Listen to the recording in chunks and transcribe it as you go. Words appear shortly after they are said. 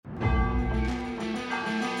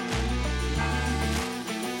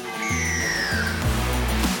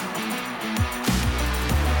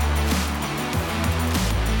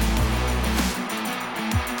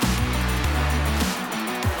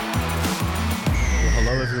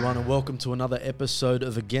everyone, and welcome to another episode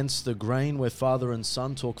of Against the Grain, where father and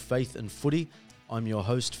son talk faith and footy. I'm your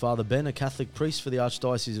host, Father Ben, a Catholic priest for the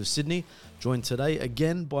Archdiocese of Sydney, joined today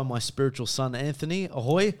again by my spiritual son, Anthony.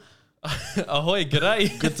 Ahoy. Ahoy,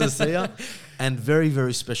 g'day. Good to see you. And very,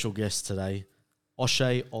 very special guest today,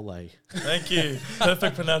 Aloiai. Thank you.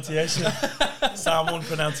 Perfect pronunciation. Samoan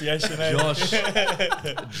pronunciation, eh?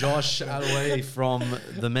 Josh Aloiai from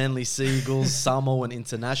the Manly Sea Eagles, Samoan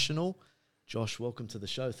International. Josh, welcome to the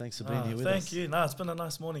show. Thanks for being here with us. Thank you. No, it's been a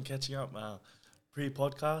nice morning catching up.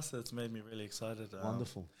 Pre-podcast, it's made me really excited.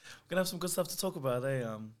 Wonderful. We're going to have some good stuff to talk about, eh?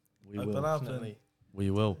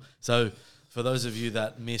 We will. So, for those of you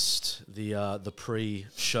that missed the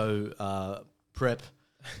pre-show prep,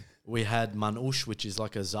 we had manush, which is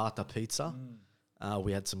like a zata pizza.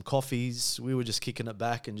 We had some coffees. We were just kicking it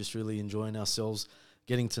back and just really enjoying ourselves,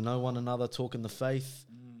 getting to know one another, talking the faith.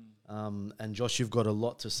 And Josh, you've got a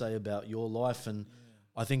lot to say about your life. And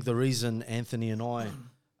I think the reason Anthony and I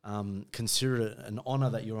consider it an honour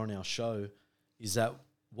that you're on our show is that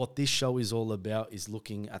what this show is all about is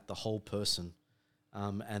looking at the whole person.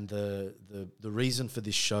 And the reason for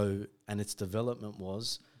this show and its development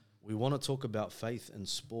was we want to talk about faith and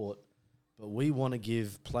sport, but we want to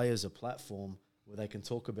give players a platform where they can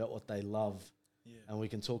talk about what they love. Yeah. And we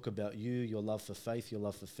can talk about you, your love for faith, your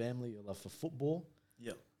love for family, your love for football.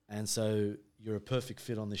 Yeah. And so you're a perfect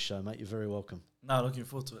fit on this show, mate. You're very welcome. No, looking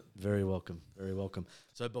forward to it. Very welcome. Very welcome.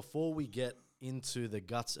 So before we get into the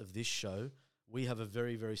guts of this show, we have a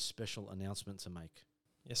very, very special announcement to make.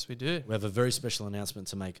 Yes, we do. We have a very special announcement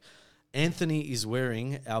to make. Anthony is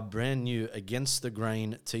wearing our brand new Against the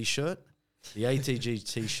Grain t-shirt, the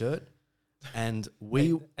ATG t-shirt, and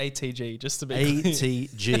we... ATG, just to be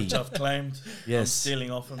ATG. Which I've claimed. Yes. I'm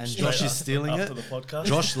stealing off him. And Josh is stealing it. After the podcast.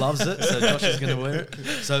 Josh loves it, so Josh is going to wear it.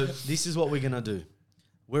 So this is what we're going to do.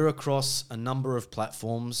 We're across a number of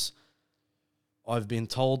platforms. I've been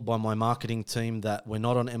told by my marketing team that we're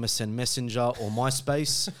not on MSN Messenger or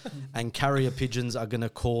MySpace, and carrier pigeons are going to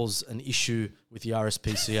cause an issue with the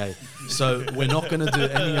RSPCA. So we're not going to do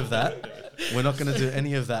any of that. We're not going to do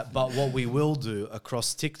any of that. But what we will do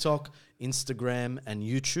across TikTok, Instagram, and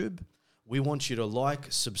YouTube, we want you to like,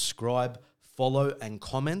 subscribe, follow, and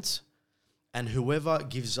comment. And whoever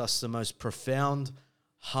gives us the most profound,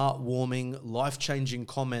 heartwarming, life-changing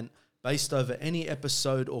comment based over any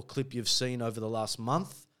episode or clip you've seen over the last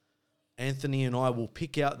month, Anthony and I will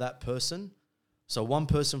pick out that person. So one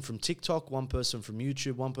person from TikTok, one person from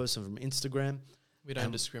YouTube, one person from Instagram. We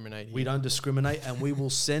don't discriminate here. We don't discriminate, and we will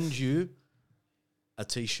send you a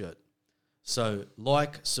t-shirt. So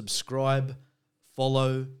like, subscribe,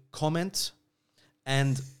 follow, comment.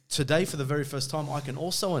 And today, for the very first time, I can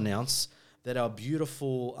also announce that our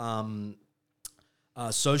beautiful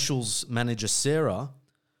socials manager, Sarah,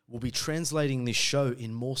 will be translating this show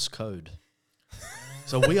in Morse code.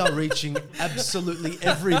 So we are reaching absolutely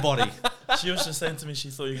everybody. She was just saying to me she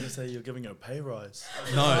thought you were going to say you're giving her a pay rise.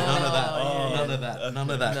 No, none of that. None of that. None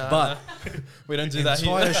of that. No, but we don't do that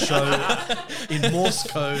here. The entire show in Morse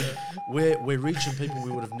code, we're reaching people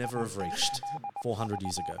we would have never have reached 400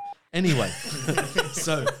 years ago. Anyway,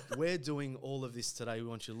 so we're doing all of this today. We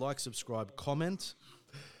want you to like, subscribe, comment,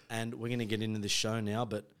 and we're going to get into this show now,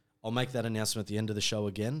 but I'll make that announcement at the end of the show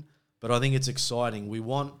again. But I think it's exciting.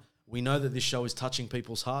 We know that this show is touching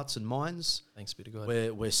people's hearts and minds. Thanks be to God.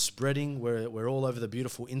 We're spreading. We're all over the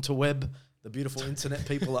beautiful interweb, the beautiful internet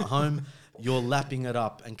people at home. You're lapping it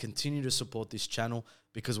up, and continue to support this channel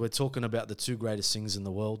because we're talking about the two greatest things in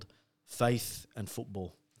the world, faith and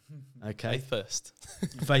football. Okay? Faith first.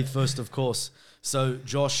 Faith first, of course. So,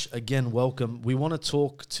 Josh, again, welcome. We want to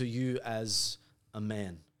talk to you as a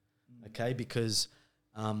man, okay? Because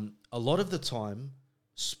a lot of the time,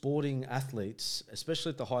 sporting athletes, especially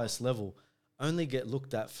at the highest level, only get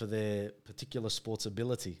looked at for their particular sports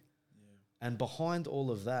ability. Yeah. And behind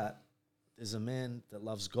all of that, there's a man that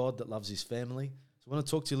loves God, that loves his family. So I want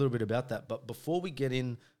to talk to you a little bit about that. But before we get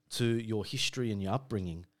into your history and your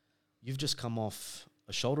upbringing, you've just come off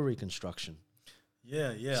a shoulder reconstruction.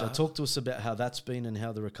 Yeah. So talk to us about how that's been and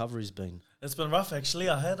how the recovery's been. It's been rough, actually.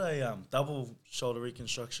 I had a double shoulder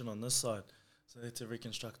reconstruction on this side. So I had to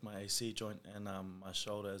reconstruct my AC joint and my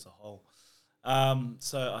shoulder as a whole.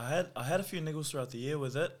 So I had a few niggles throughout the year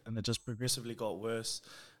with it, and it just progressively got worse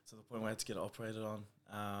to the point where I had to get it operated on.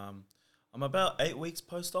 I'm about 8 weeks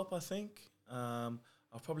post-op, I think.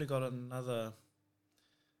 I've probably got another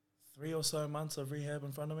 3 or so months of rehab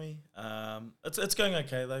in front of me. It's going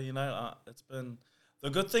okay though, you know. It's been, the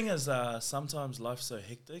good thing is sometimes life's so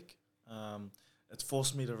hectic. It's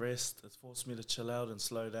forced me to rest. It's forced me to chill out and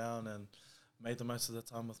slow down and made the most of the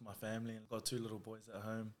time with my family, and got 2 little boys at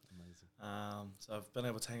home. Amazing. So I've been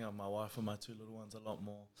able to hang out with my wife and my 2 little ones a lot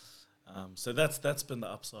more. So that's been the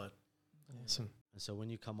upside. Awesome. And so when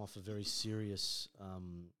you come off a very serious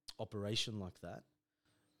operation like that,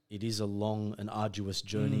 it is a long and arduous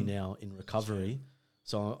journey now in recovery.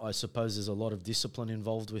 So I suppose there's a lot of discipline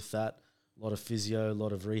involved with that, a lot of physio, a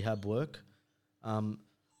lot of rehab work.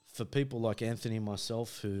 For people like Anthony and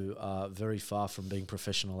myself who are very far from being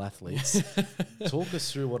professional athletes, talk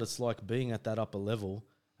us through what it's like being at that upper level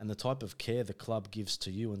and the type of care the club gives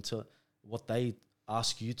to you and to what they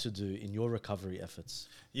ask you to do in your recovery efforts.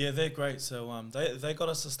 Yeah, they're great. So they got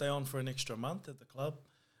us to stay on for an extra month at the club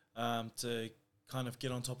to kind of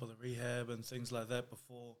get on top of the rehab and things like that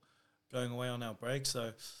before going away on our break.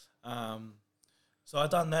 So so I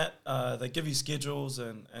done that. They give you schedules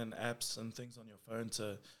and apps and things on your phone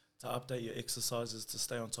to update your exercises to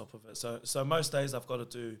stay on top of it. So most days I've got to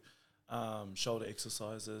do shoulder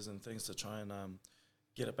exercises and things to try and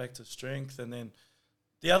get it back to strength. And then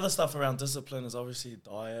the other stuff around discipline is obviously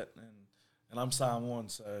diet, and I'm Samoan,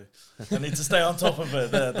 so I need to stay on top of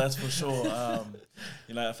it. That's for sure.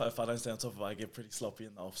 If I don't stay on top of it, I get pretty sloppy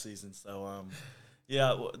in the off season. So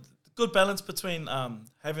good balance between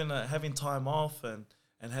having time off and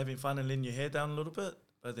having fun and letting your hair down a little bit,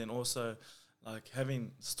 but then also like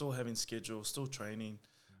still having schedule, still training.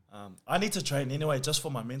 I need to train anyway, just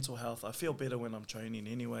for my mental health. I feel better when I'm training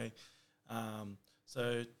anyway.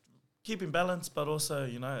 So keeping balance, but also,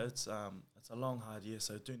 it's a long, hard year,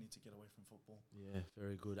 so I do need to get away from football. Yeah,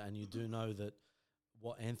 very good. And you do know that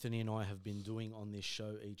what Anthony and I have been doing on this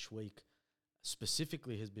show each week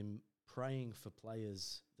specifically has been praying for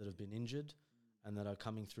players that have been injured and that are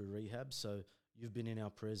coming through rehab. So you've been in our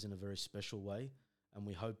prayers in a very special way, and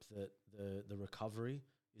we hope that the recovery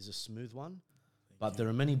is a smooth one. But there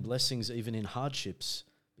are many blessings even in hardships,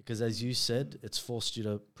 because as you said, it's forced you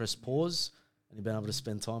to press pause and you've been able to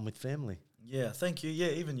spend time with family. Yeah, thank you. Yeah,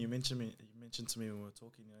 even you mentioned to me when we were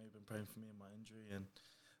talking, you've been praying for me and my injury, and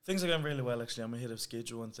things are going really well, actually. I'm ahead of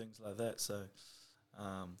schedule and things like that. So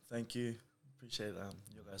thank you. Appreciate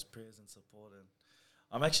your guys' prayers and support. And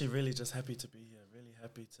I'm actually really just happy to be here, really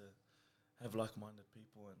happy to have like-minded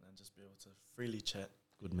people and just be able to freely chat.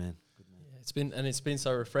 Good man. Yeah, it's been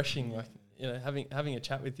so refreshing, having a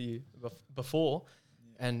chat with you before,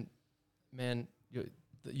 and man,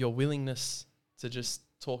 your willingness to just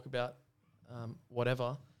talk about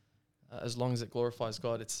whatever, as long as it glorifies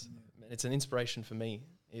God, it's an inspiration for me.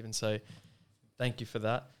 Even so, thank you for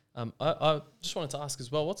that. I just wanted to ask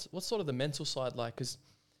as well, what's sort of the mental side like? Because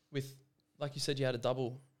like you said, you had a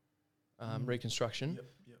double reconstruction. Yep.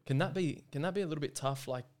 Can that be a little bit tough?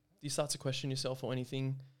 Like, do you start to question yourself or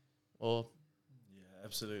anything? Or yeah,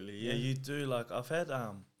 absolutely. Yeah, you do. Like I've had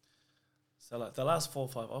so like the last 4 or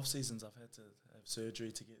 5 off seasons, I've had to have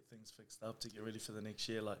surgery to get things fixed up to get ready for the next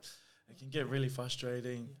year. Like it can get really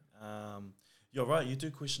frustrating. You're right. You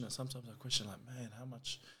do question it. Sometimes I question like, man, how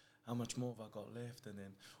much more have I got left? And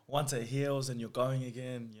then once it heals and you're going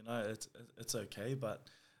again, it's okay. But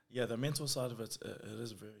yeah, the mental side of it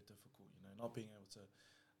is very difficult. Not being able to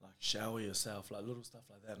like shower yourself, like little stuff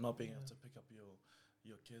like that. Not being able to pick up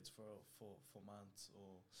your kids for months,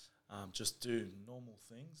 or just do normal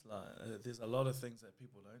things. Like there's a lot of things that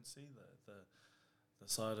people don't see. The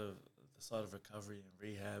side of recovery and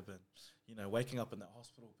rehab, and waking up in that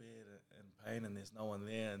hospital bed in pain and there's no one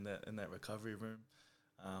there in that recovery room.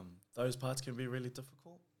 Those parts can be really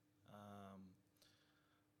difficult.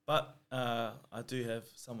 But I do have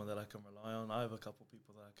someone that I can rely on. I have a couple of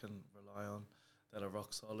people that I can rely on that are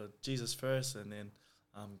rock solid. Jesus first, and then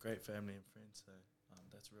great family and friends. So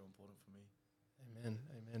that's real important for me.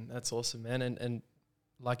 Amen. That's awesome, man. And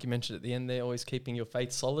like you mentioned at the end there, always keeping your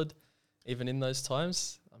faith solid, even in those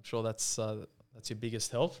times. I'm sure that's your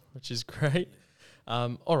biggest help, which is great.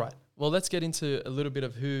 All right. Well, let's get into a little bit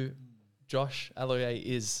of who Josh Aloiai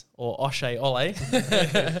is, or Oshay Ole.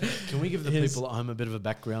 Can we give the people at home a bit of a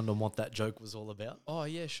background on what that joke was all about? Oh,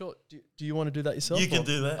 yeah, sure. Do you want to do that yourself? You can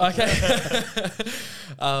do that.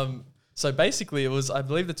 Okay. So basically, it was, I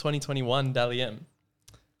believe, the 2021 Dally M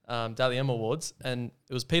Awards, and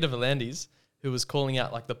it was Peter Volandis who was calling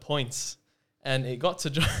out like the points, and it got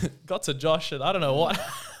to Josh, and I don't know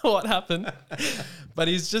what happened, but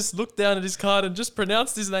he's just looked down at his card and just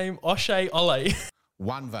pronounced his name Oshay Ole.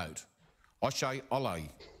 1 vote. Oshay Ole.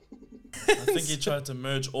 I think he tried to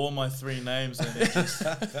merge all my 3 names, and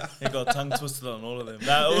he got tongue twisted on all of them.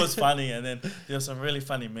 No, it was funny, and then there were some really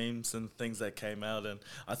funny memes and things that came out, and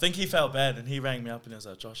I think he felt bad, and he rang me up and he was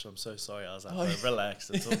like, "Josh, I'm so sorry." I was like, "Relax,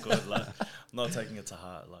 it's all good. Like, I'm not taking it to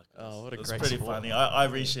heart." Like, what a it was great pretty sport. funny. I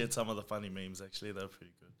reshared some of the funny memes actually. They were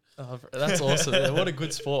pretty good. Oh, that's awesome. Yeah, what a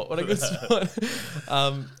good sport. What a good sport.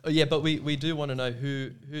 Yeah, but we do want to know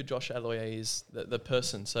who Josh Aloiai is, the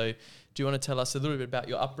person. So do you want to tell us a little bit about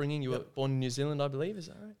your upbringing? You were born in New Zealand, I believe. Is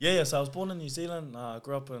that right? Yeah, so I was born in New Zealand. I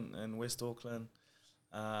grew up in West Auckland.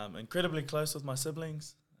 Incredibly close with my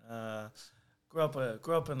siblings. Grew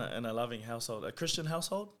up in a loving household, a Christian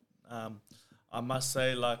household. I must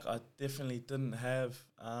say, like, I definitely didn't have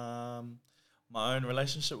my own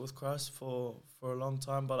relationship with Christ for a long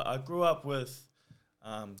time, but I grew up with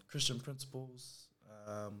Christian principles,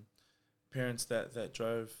 parents that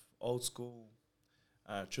drove old school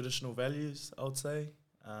traditional values, I would say.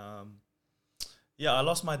 I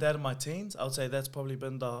lost my dad in my teens. I would say that's probably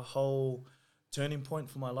been the whole turning point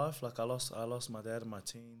for my life. Like, I lost my dad in my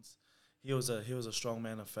teens. He was a strong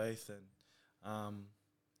man of faith, and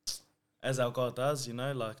as our God does,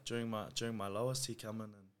 like during my lowest, He come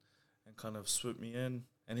in and kind of swooped me in,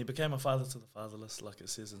 and He became a father to the fatherless, like it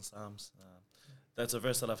says in Psalms. That's a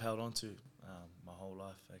verse that I've held on to my whole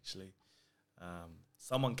life, actually.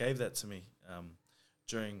 Someone gave that to me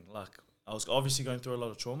during, like, I was obviously going through a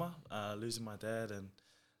lot of trauma, losing my dad, and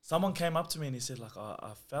someone came up to me and he said, like,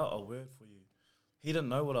 I felt a word for you. He didn't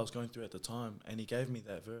know what I was going through at the time, and he gave me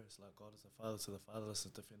that verse, like, God is a father to the fatherless, a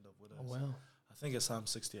defender of widows. Oh, wow. I think it's Psalm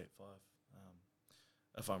 68:5.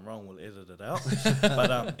 If I'm wrong, we'll edit it out.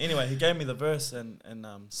 But anyway, he gave me the verse, and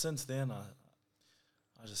since then, I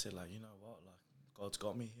just said, like, you know what, like, God's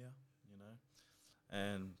got me here,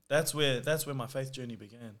 and that's where my faith journey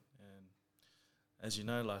began. And as you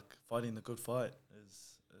know, like, fighting the good fight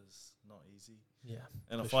is not easy. Yeah.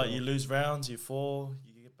 In a fight, you lose rounds, you fall,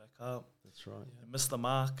 you get back up. That's right. You miss the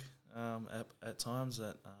mark at times.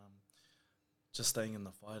 That just staying in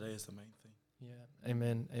the fight is the main thing. Yeah.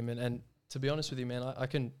 Amen. And to be honest with you, man, I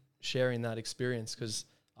can share in that experience because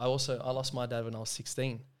I lost my dad when I was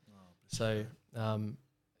 16. So,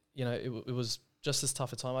 it was just as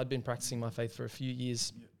tough a time. I'd been practicing my faith for a few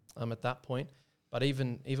years at that point. But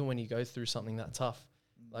even when you go through something that tough,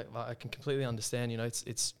 like I can completely understand,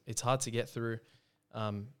 it's hard to get through.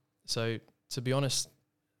 So to be honest,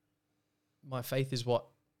 my faith is what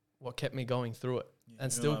kept me going through it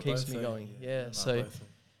and still keeps me going. So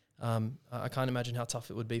I can't imagine how tough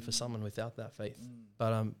it would be for someone without that faith.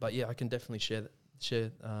 But yeah, I can definitely share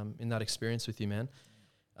in that experience with you, man.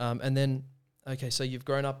 And then, okay, so you've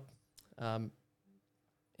grown up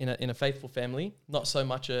in a faithful family, not so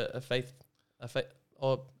much a faith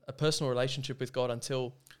or a personal relationship with God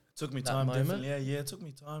until it took me that time. moment. Definitely, yeah, it took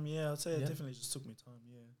me time. Yeah, I'd say it definitely just took me time.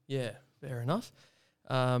 Yeah, fair enough.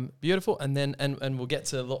 Beautiful, and then and we'll get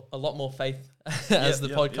to a lot more faith as the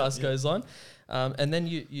podcast goes on. And then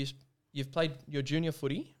you've played your junior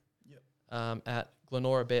footy at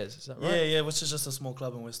Glenora Bears, is that right? Yeah, which is just a small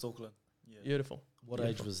club in West Auckland. Yeah. Beautiful. What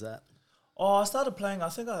age was that? Oh, I started playing. I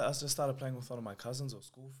think I just started playing with one of my cousins or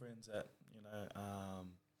school friends at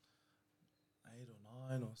 8 or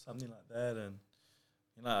 9 or something like that, and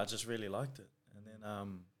I just really liked it. And then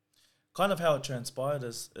kind of how it transpired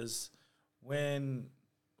is when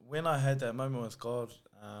I had that moment with God,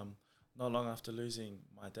 not long after losing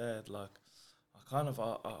my dad, like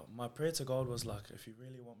my prayer to God was like, if you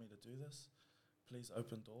really want me to do this, please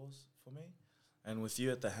open doors for me. And with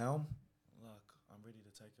you at the helm, like, I'm ready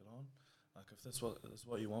to take it on. Like, if this is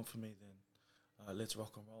what you want for me, then let's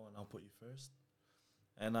rock and roll, and I'll put you first.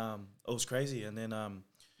 And it was crazy. And then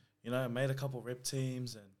I made a couple rep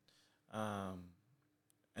teams,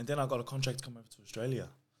 and then I got a contract to come over to Australia.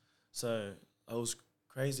 So it was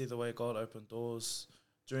crazy the way God opened doors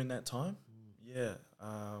during that time. Yeah.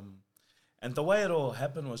 And the way it all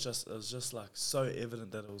happened was just like so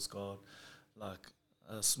evident that it was God. Like,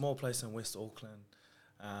 a small place in West Auckland,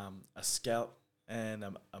 a scout and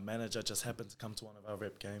a manager just happened to come to one of our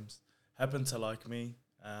rep games, happened to like me,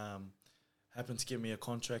 happened to give me a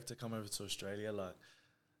contract to come over to Australia. Like,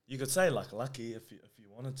 you could say, like, lucky if you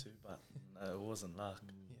wanted to, but no, it wasn't luck.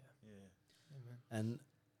 Yeah. And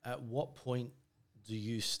at what point do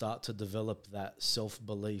you start to develop that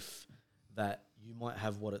self-belief that you might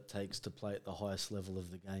have what it takes to play at the highest level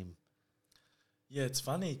of the game? Yeah, it's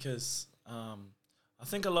funny because I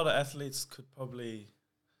think a lot of athletes could probably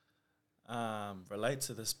relate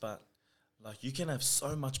to this, but like, you can have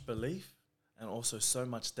so much belief and also so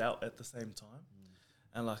much doubt at the same time.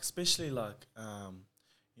 And like, especially like, I'm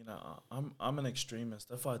an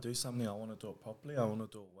extremist. If I do something, I want to do it properly, I want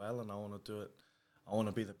to do it well, and I want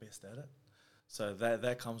to be the best at it. So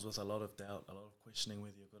that comes with a lot of doubt, a lot of questioning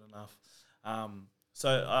whether you're good enough. So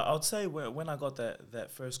I would say when I got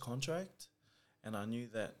that first contract, and I knew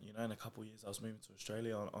that, in a couple of years I was moving to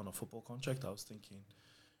Australia on a football contract, I was thinking,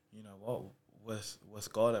 what, with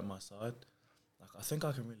God at my side, like, I think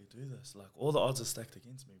I can really do this. Like, all the odds are stacked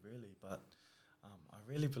against me, really, but I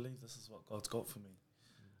really believe this is what God's got for me.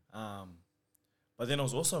 But then it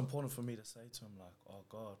was also important for me to say to him, like, oh,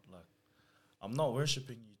 God, like, I'm not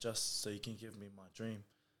worshipping you just so you can give me my dream,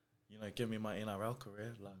 you know, give me my NRL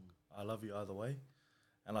career. Like, I love you either way.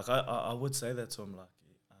 And, like, I would say that to him, like,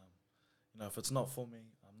 you know, if it's not for me,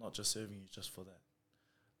 I'm not just serving you just for that.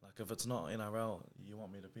 Like, if it's not NRL you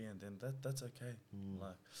want me to be in, then that's okay.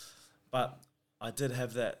 Like, but I did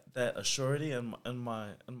have that assurity in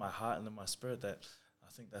my heart and in my spirit that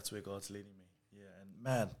I think that's where God's leading me. Yeah, and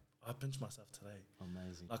man, I pinch myself today.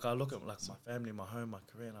 Amazing. Like, I look at like my family, my home, my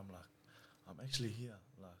career, and I'm like, I'm actually here.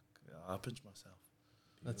 Like, I pinch myself.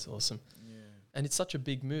 That's awesome. Yeah. And it's such a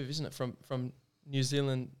big move, isn't it? From New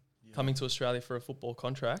Zealand coming to Australia for a football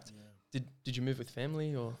contract. Yeah. Did you move with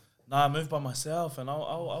family or? No, I moved by myself, and I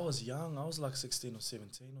was young. I was like 16 or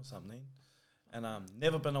 17 or something, and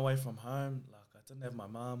never been away from home. Like, I didn't have my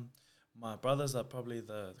mum. My brothers are probably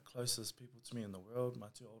the closest people to me in the world. My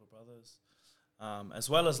two older brothers, as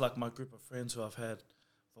well as like my group of friends who I've had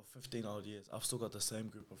for 15 odd years. I've still got the same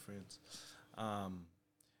group of friends.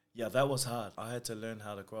 Yeah, that was hard. I had to learn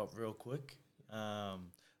how to grow up real quick.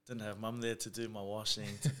 Didn't have mum there to do my washing,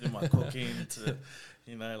 to do my cooking, to,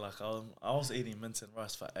 you know, like I was eating mince and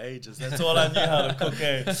rice for ages. That's all I knew how to cook.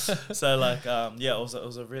 Eh? So like, yeah, it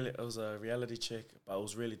was a reality check, but it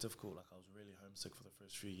was really difficult. Like, I was really homesick for the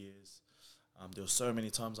first few years. There were so many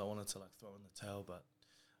times I wanted to like throw in the towel, but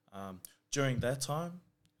during that time,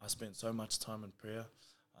 I spent so much time in prayer.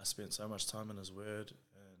 I spent so much time in His Word,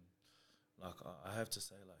 and like I have to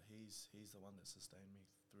say, like he's the one that sustained me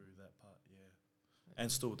through that part. Yeah,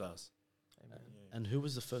 and still does. Amen. Yeah. And who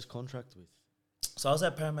was the first contract with? So I was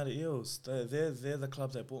at Parramatta Eels. They're the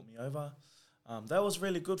club that brought me over. That was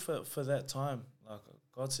really good for that time. Like,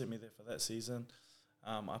 God sent me there for that season.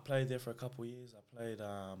 I played there for a couple of years. I played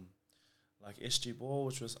like SG ball,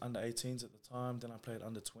 which was under 18s at the time. Then I played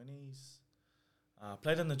under 20s.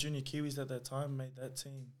 Played in the Junior Kiwis at that time, made that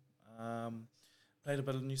team. Played a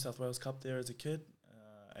bit of New South Wales Cup there as a kid,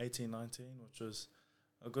 18, 19, which was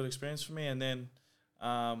a good experience for me. And then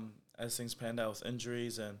as things panned out with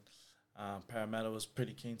injuries, and Parramatta was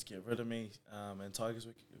pretty keen to get rid of me, and Tigers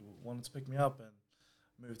wanted to pick me up, and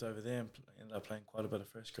moved over there and ended up playing quite a bit of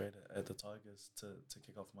first grade at the Tigers to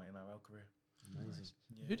kick off my NRL career. Amazing.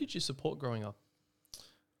 Yeah. Who did you support growing up?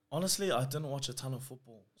 Honestly, I didn't watch a ton of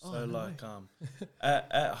football. Oh, So, no like,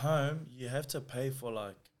 at home, you have to pay for,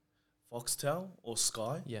 like, Foxtel or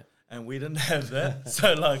Sky. Yeah. And we didn't have that.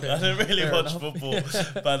 So, like, I didn't really Fair watch enough.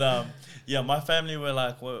 football. But, yeah, my family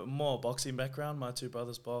were more boxing background. My two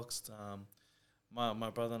brothers boxed. My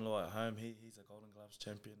brother-in-law at home, he's a Golden Gloves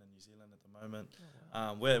champion in New Zealand at the moment.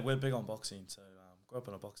 Oh, wow. We're big on boxing. So, grew up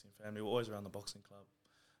in a boxing family. We're always around the boxing club.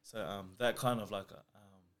 So, that kind of, like,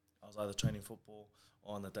 I was either training football,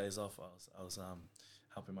 or on the days off, I was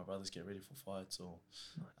helping my brothers get ready for fights, or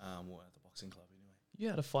or at the boxing club anyway. You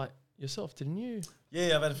had a fight yourself, didn't you?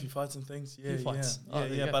 Yeah, I've had a few fights and things. Yeah, Few fights. yeah, Oh, there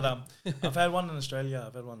you yeah. go. But I've had one in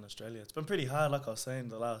Australia. It's been pretty hard, like I was saying.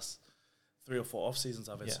 The last 3 or 4 off seasons,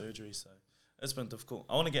 I've had surgery, so it's been difficult.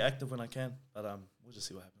 I want to get active when I can, but we'll just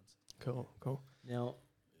see what happens. Cool. Now,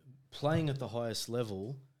 playing at the highest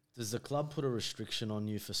level, does the club put a restriction on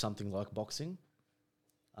you for something like boxing?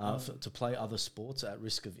 To play other sports at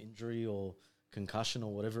risk of injury or concussion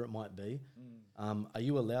or whatever it might be? Are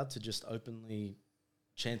you allowed to just openly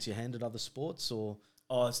chance your hand at other sports, or?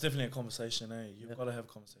 Oh, it's definitely a conversation, eh? You've got to have a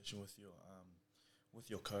conversation with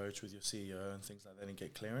your coach, with your CEO and things like that, and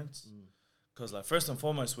get clearance. Because, like, first and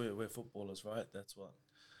foremost, we're footballers, right? That's what,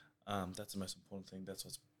 that's the most important thing. That's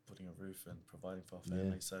what's putting a roof and providing for our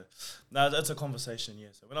family. So, no, that's a conversation, yeah.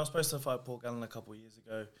 So when I was supposed to fight Paul Gallen a couple of years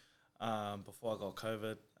ago, before I got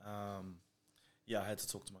COVID, I had to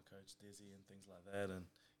talk to my coach, Desi, and things like that, and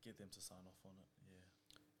get them to sign off on it,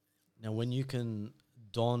 yeah. Now, when you can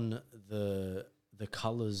don the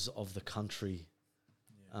colours of the country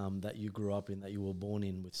that you grew up in, that you were born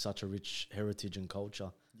in, with such a rich heritage and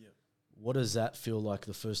culture, what does that feel like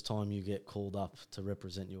the first time you get called up to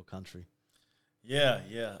represent your country? Yeah,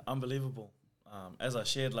 unbelievable. As I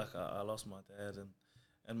shared, like, I lost my dad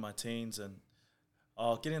in my teens, and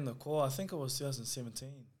getting the call, I think it was 2017,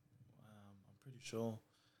 I'm pretty sure,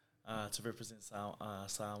 to represent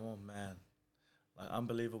Samoa, man. Like,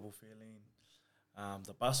 unbelievable feeling.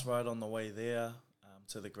 The bus ride on the way there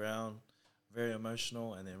to the ground, very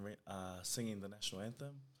emotional, and then singing the national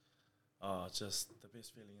anthem. Just the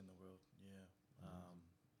best feeling in the world, yeah.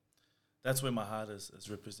 That's where my heart is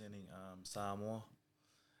representing Samoa.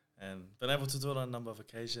 And been able to do it on a number of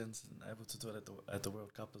occasions, and able to do it at the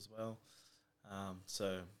World Cup as well.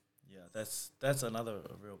 So, that's another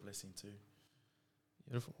real blessing too.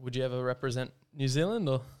 Beautiful. Would you ever represent New Zealand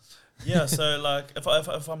or? Yeah, so like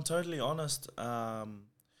if I'm totally honest,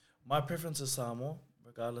 my preference is Samoa,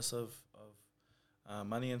 regardless of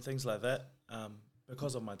money and things like that,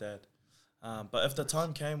 because of my dad. But if the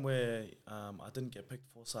time came where I didn't get picked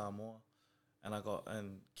for Samoa, and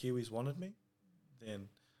Kiwis wanted me, then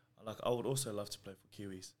I would also love to play for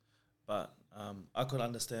Kiwis. But I could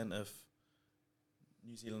understand if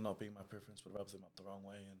New Zealand not being my preference would rub them up the wrong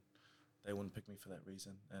way, and they wouldn't pick me for that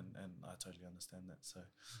reason, and I totally understand that. So,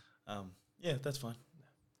 yeah, that's fine.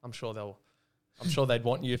 I'm sure they'd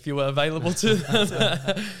want you if you were available to them.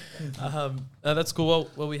 That's cool.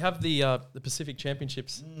 Well, we have the Pacific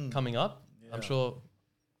Championships coming up. Yeah. I'm sure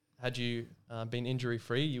had you been injury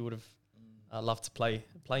free, you would have loved to play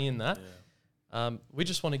in that. Yeah. We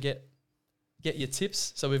just want to get your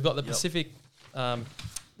tips. So we've got the Pacific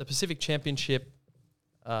Championship,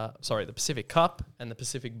 the Pacific Cup and the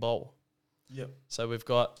Pacific Bowl. Yep. So we've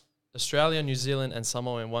got Australia, New Zealand, and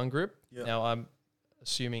Samoa in one group. Yep. Now I'm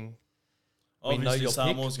assuming Obviously we know your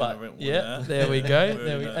Samoa's pick, gonna but win yeah, that. there we go.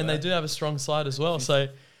 We know And they that. do have a strong side as well. So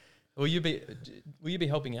will you be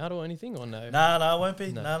helping out or anything or no? No, I won't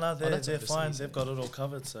be. No. No, they're that's fine. overseas. They've got it all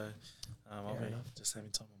covered. So I'll Fair be enough. just having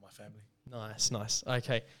time with my family. Nice.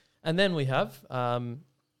 Okay. And then we have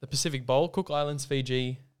the Pacific Bowl, Cook Islands,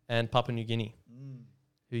 Fiji, and Papua New Guinea.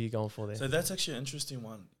 Who are you going for there? So that's actually an interesting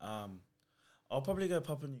one. I'll probably go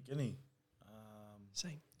Papua New Guinea.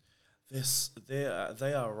 Same. They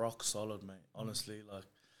are rock solid, mate. Honestly, like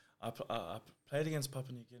I played against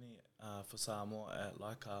Papua New Guinea for Samoa at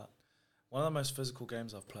Leichhardt. One of the most physical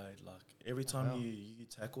games I've played. Like every time you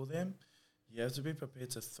tackle them, you have to be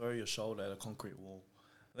prepared to throw your shoulder at a concrete wall.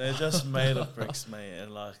 They're just made of bricks, mate,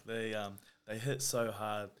 and like they hit so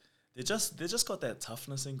hard. They just got that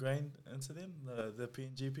toughness ingrained into them, the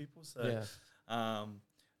PNG people. So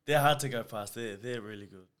they're hard to go past. They're really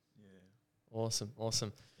good. Yeah.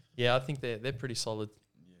 Awesome. Yeah, I think they're pretty solid.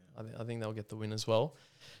 Yeah. I think they'll get the win as well.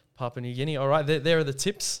 Papua New Guinea. All right, there are the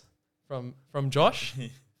tips from Josh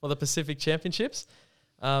for the Pacific Championships.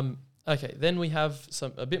 Okay, then we have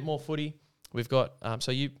a bit more footy. We've got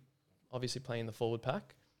so you obviously play in the forward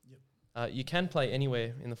pack. Yep. You can play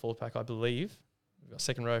anywhere in the forward pack, I believe. We've got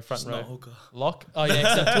second row, front Just row, not hooker. lock. Oh yeah,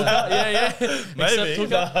 except hooker. Yeah. Maybe. Except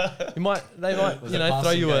hooker. They might Was the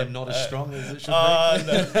throw you passing a. game not as strong as it should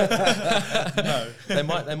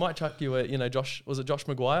No. They might chuck you a Josh. Was it Josh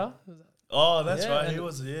Maguire? Oh, that's Yeah, right. and He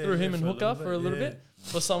was threw him in hooker for a little bit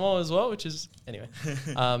for Samoa as well, which is anyway.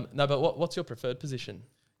 No, but what's your preferred position?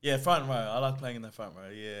 Yeah, front row. I like playing in the front row.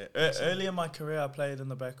 Yeah, early in my career, I played in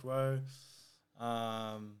the back row.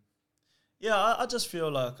 I just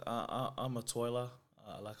feel like I'm a toiler.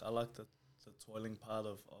 I like the toiling part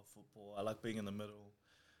of football. I like being in the middle.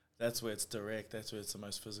 That's where it's direct. That's where it's the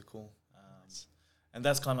most physical. And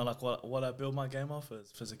that's kind of like what I build my game off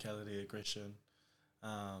is physicality, aggression.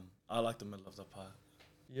 I like the middle of the park.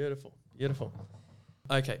 Beautiful.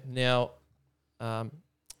 Okay, now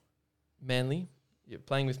Manly. You're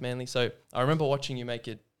playing with Manly. So I remember watching you make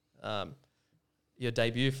it your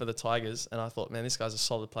debut for the Tigers, and I thought, man, this guy's a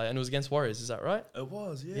solid player. And it was against Warriors, is that right? It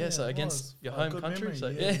was, yeah. Yeah, so it against was. your A home good country. memory, So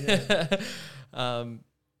yeah.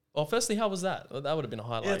 Well, firstly, how was that? Well, that would have been a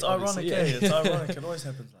highlight. Yeah, it's obviously. ironic. It's ironic. It always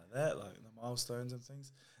happens like that, like the milestones and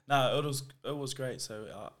things. No, it was great. So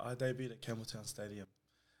I debuted at Campbelltown Stadium,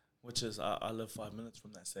 which is I live 5 minutes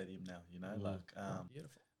from that stadium now. You know,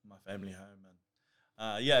 Beautiful. my family home,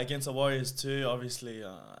 and against the Warriors too. Obviously,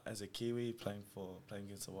 as a Kiwi playing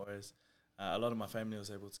against the Warriors, a lot of my family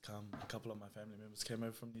was able to come. A couple of my family members came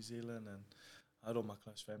over from New Zealand, and I had all my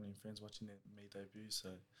close family and friends watching me debut. So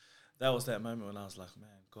that was that moment when I was like, man,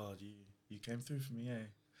 God, you came through for me, eh?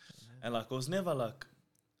 Mm-hmm. And like it was never like,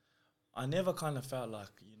 I never kind of felt like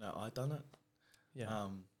I done it. Yeah.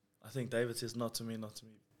 I think David says not to me, but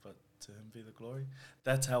to him be the glory.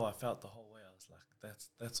 That's how I felt the whole way. I was like,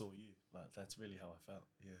 that's all you. Like that's really how I felt.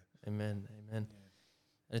 Yeah. Amen. Yeah. And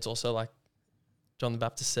it's also like John the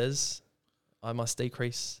Baptist says, I must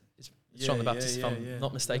decrease. It's John the Baptist, if I'm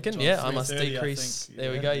not mistaken. John Yeah, I must 3:30, decrease. I think.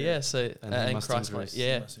 There we go. Yeah. So And he and must Christ increase. might.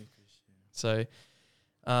 Yeah. Must increase, So,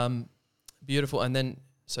 beautiful. And then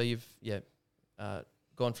so you've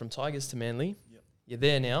gone from Tigers to Manly. Yep. You're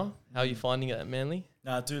there now. How are you finding it at Manly?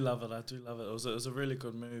 No, I do love it. It was a really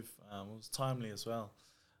good move. It was timely as well.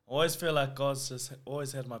 I always feel like God's just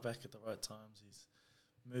always had my back at the right times. He's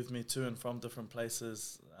moved me to and from different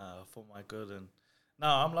places for my good. And no,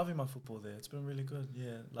 I'm loving my football there. It's been really good.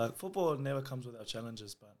 Yeah, like football never comes without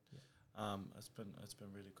challenges, but it's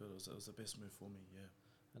been really good. It was the best move for me. Yeah.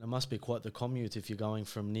 And it must be quite the commute if you're going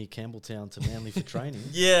from near Campbelltown to Manly for training.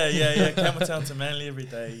 Yeah. Campbelltown to Manly every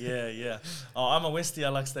day. Yeah. Oh, I'm a Westie. I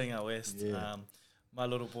like staying out west. Yeah. My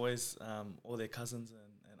little boys, all their cousins and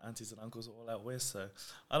aunties and uncles are all out west, so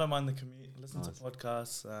I don't mind the commute. Listen to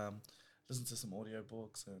podcasts, listen to some audio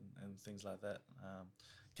books and things like that.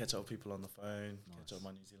 Catch up with people on the phone, catch up with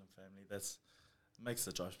my New Zealand family. Makes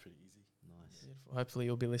the drive pretty easy. Nice. Beautiful. Hopefully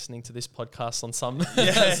you'll be listening to this podcast on some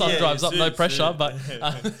drives up. No pressure, but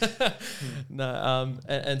no.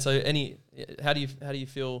 And so how do you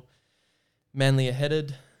feel Manly are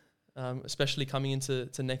headed, especially coming into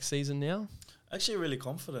next season now? Actually, really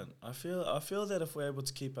confident. I feel that if we're able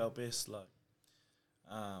to keep our best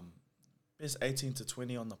 18 to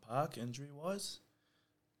 20 on the park injury wise,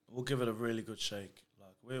 we'll give it a really good shake.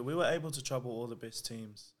 Like we were able to trouble all the best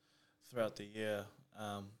teams throughout the year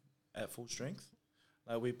at full strength.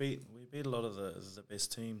 Like we beat a lot of the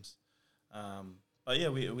best teams. But yeah,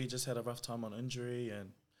 we just had a rough time on injury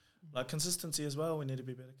and like consistency as well. We need to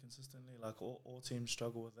be better consistently. Like all teams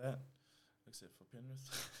struggle with that, except for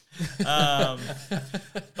Penrith.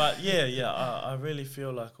 But I really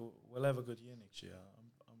feel like we'll have a good year next year.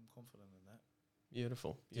 I'm confident in that.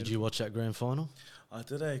 Beautiful. Did you watch that grand final? I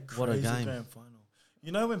did a crazy grand final.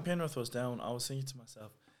 You know, when Penrith was down, I was thinking to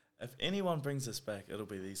myself, if anyone brings this back, it'll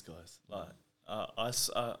be these guys. Like I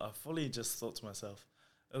fully just thought to myself,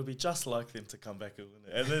 it'll be just like them to come back and win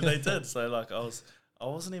it, and then they did. So like I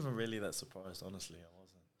wasn't even really that surprised. Honestly, I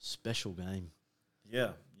wasn't. Special game.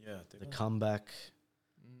 Yeah. The comeback,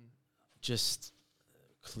 just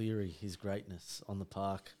Cleary, his greatness on the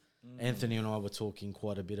park. Anthony and I were talking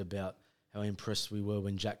quite a bit about how impressed we were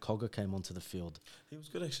when Jack Cogger came onto the field. He was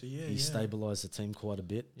good, actually, yeah. He stabilised the team quite a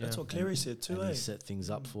bit. That's what Cleary said too, He set things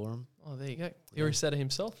up for him. Oh, there you go. Cleary said it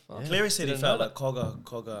himself. Yeah. Cleary said he felt like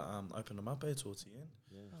Cogger opened him up towards the end.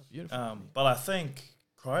 Yeah. Oh, beautiful. But I think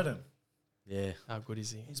Crichton. Yeah. How good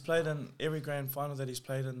is he? He's played in every grand final that he's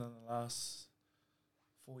played in the last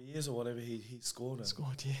 4 years or whatever he scored in.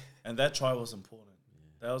 Yeah. And that try was important.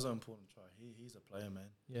 Yeah. That was an important try. He's a player, man.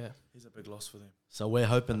 Yeah. He's a big loss for them. So we're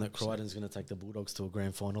hoping that Crichton's going to take the Bulldogs to a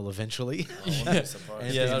grand final eventually. I wouldn't be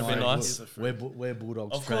surprised. Yeah, that'd be nice. We're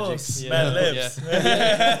Bulldogs of tragics. Course. Yeah. Man lives.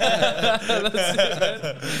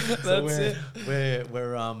 That's it.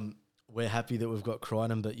 We're happy that we've got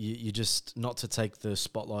Crichton, but you just, not to take the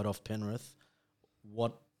spotlight off Penrith,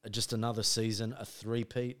 just another season, a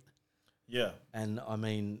three-peat. Yeah. And I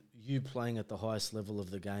mean, you playing at the highest level of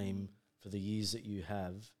the game for the years that you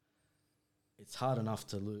have, it's hard enough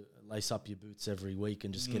to lace up your boots every week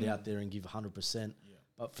and just get out there and give 100%. Yeah.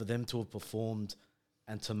 But for them to have performed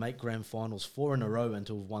and to make grand finals 4 in a row and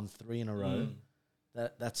to have won 3 in a row,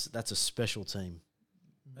 that's a special team.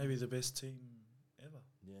 Maybe the best team ever.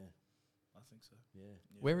 Yeah. I think so. Yeah.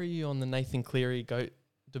 Where are you on the Nathan Cleary GOAT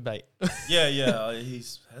debate? Yeah. He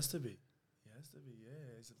has to be. Yeah,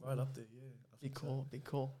 he's right up there. Yeah. Big call.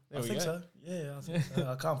 I think so. Yeah, I think so.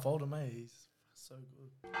 I can't fault him, He's so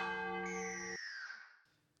good.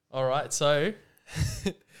 All right, so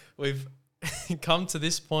we've come to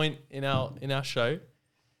this point in our show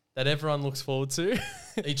that everyone looks forward to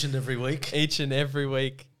Each and every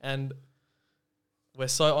week. And we're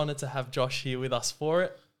so honoured to have Josh here with us for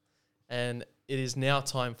it. And it is now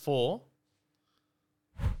time for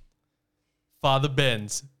Father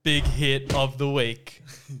Ben's Big Hit of the Week.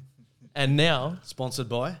 And now... Sponsored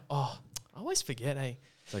by? Oh, I always forget, eh?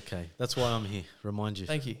 It's okay. That's why I'm here. Remind you.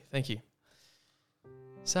 Thank you.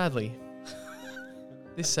 Sadly,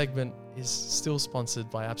 this segment is still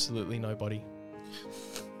sponsored by absolutely nobody.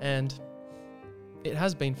 And it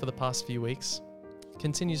has been for the past few weeks,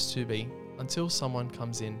 continues to be, until someone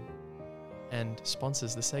comes in and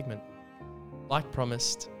sponsors the segment. Like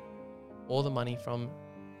promised, all the money from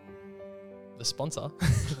the sponsor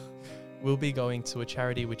will be going to a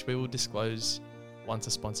charity which we will disclose once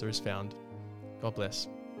a sponsor is found. God bless.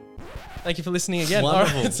 Thank you for listening again.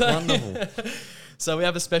 Wonderful. Wonderful. So we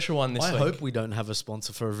have a special one this week. I hope we don't have a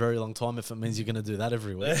sponsor for a very long time if it means you're going to do that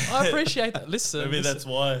every week. I appreciate that. Listen. Maybe that's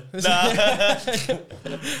why.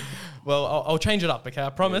 Well, I'll change it up, okay?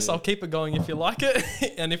 I promise. I'll keep it going if you like it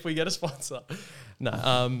and if we get a sponsor.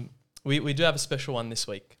 No, we do have a special one this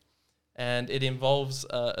week. And it involves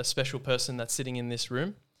a special person that's sitting in this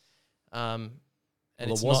room. And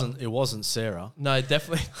it wasn't Sarah. No,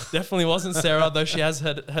 definitely wasn't Sarah, though she has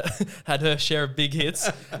had her share of big hits.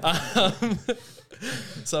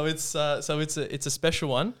 So it's a special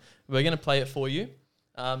one. We're going to play it for you.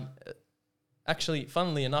 Actually,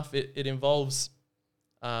 funnily enough, it involves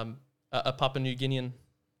a Papua New Guinean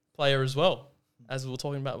player as well, as we were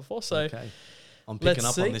talking about before. So okay. I'm picking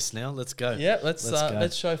up on this now. Let's go. Yeah,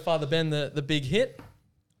 let's show Father Ben the big hit.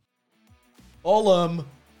 Olam.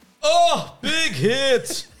 Oh, big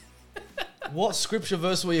hit. What scripture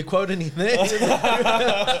verse were you quoting in there?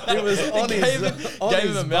 It was on Gave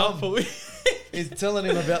him a mouthful. He's telling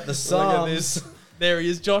him about the Look at Psalms. this. There he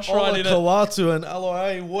is, Josh, right in it. Kawatu and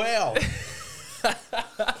Aloiai. Wow.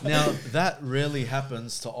 Now, that rarely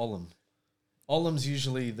happens to Olam. Olam's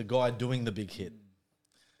usually the guy doing the big hit.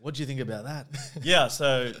 What do you think about that? Yeah,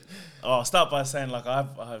 so I'll start by saying, like, I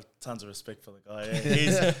have tons of respect for the guy. Yeah.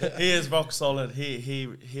 He is rock solid.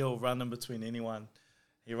 He'll run in between anyone.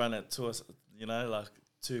 He ran it to us, you know, like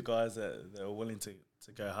two guys that are willing to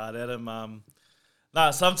go hard at him.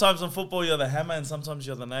 Sometimes in football you're the hammer and sometimes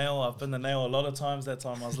you're the nail. I've been the nail a lot of times. That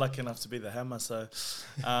time I was lucky enough to be the hammer. So,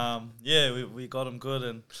 we got him good,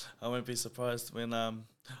 and I won't be surprised when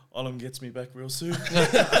Olam gets me back real soon.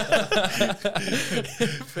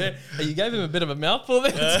 Fair. Hey, you gave him a bit of a mouthful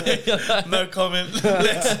there. No comment.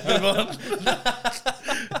 Let's move on.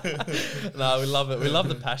 No, we love it. We love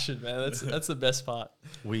the passion, man. That's the best part.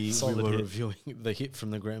 We Solid were hit. reviewing the hit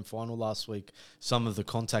from the grand final last week, some of the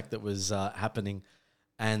contact that was happening,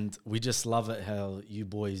 and we just love it how you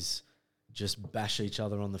boys just bash each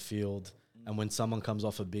other on the field. And when someone comes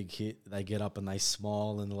off a big hit, they get up and they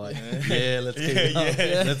smile and like, yeah, let's keep it up.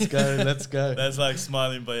 Yeah. Let's go. That's like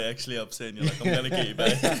smiling, but you're actually upset. And you're like, I'm going to get you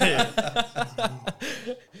back.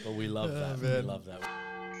 But we love that. We love that.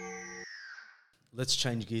 Let's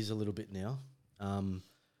change gears a little bit now.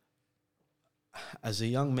 As a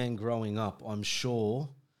young man growing up, I'm sure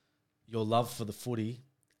your love for the footy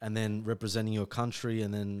and then representing your country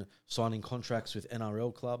and then signing contracts with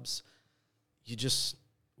NRL clubs,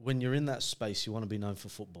 when you're in that space, you want to be known for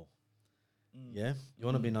football. Yeah? You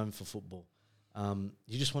want to be known for football.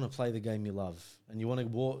 You just want to play the game you love. And you want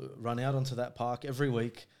to run out onto that park every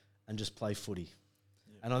week and just play footy.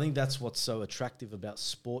 Yeah. And I think that's what's so attractive about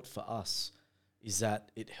sport for us, is that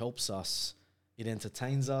it helps us, it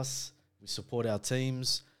entertains us, we support our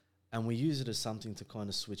teams, and we use it as something to kind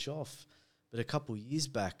of switch off. But a couple of years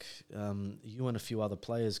back, you and a few other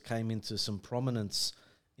players came into some prominence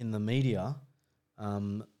in the media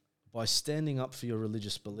by standing up for your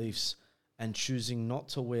religious beliefs and choosing not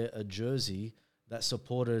to wear a jersey that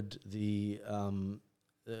supported the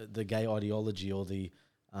gay ideology or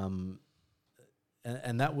and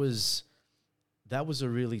that was a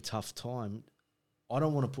really tough time. I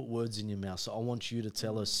don't want to put words in your mouth, so I want you to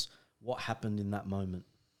tell us what happened in that moment.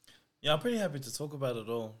 Yeah, I'm pretty happy to talk about it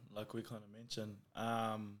all, like we kind of mentioned.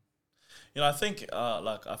 I think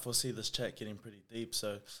I foresee this chat getting pretty deep,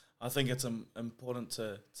 so I think it's important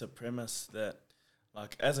to premise that,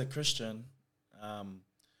 like, as a Christian, I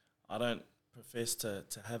don't profess to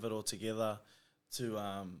have it all together.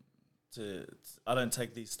 I don't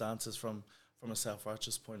take these stances from a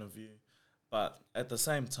self-righteous point of view, but at the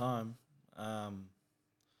same time,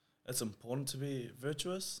 it's important to be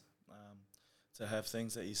virtuous, to have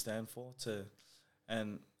things that you stand for.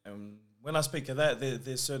 And when I speak of that,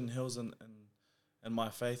 there's certain hills in my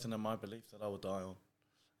faith and in my belief that I will die on.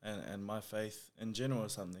 And my faith in general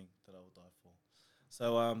is something that I will die for.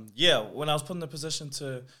 So, when I was put in the position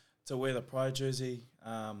to wear the Pride jersey,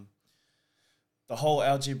 the whole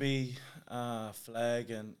LGB flag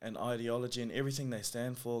and ideology and everything they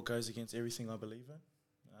stand for goes against everything I believe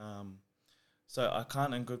in. So I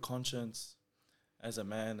can't in good conscience, as a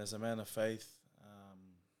man of faith,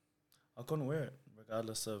 I couldn't wear it,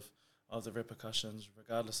 regardless of the repercussions,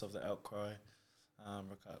 regardless of the outcry,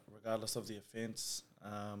 regardless of the offence.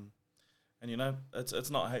 And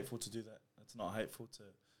it's not hateful to do that. It's not hateful to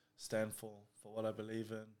stand for what I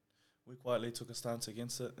believe in. We quietly took a stance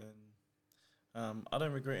against it, and I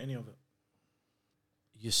don't regret any of it.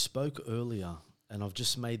 You spoke earlier, and I've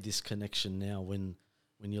just made this connection now, when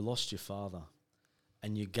you lost your father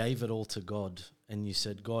and you gave it all to God and you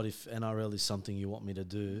said, God, if NRL is something you want me to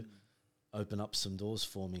do, open up some doors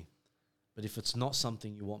for me. But if it's not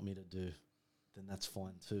something you want me to do, then that's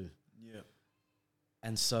fine too. Yeah.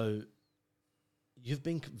 And so you've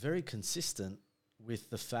been very consistent with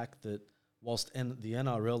the fact that whilst the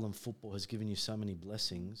NRL and football has given you so many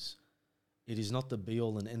blessings, it is not the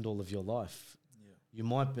be-all and end-all of your life. Yeah. You You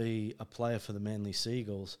might be a player for the Manly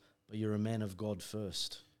Seagulls, but you're a man of God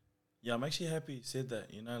first. Yeah, I'm actually happy you said that.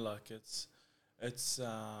 Like it's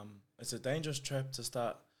a dangerous trap to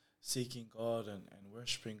start seeking God and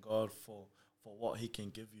worshiping God for what He can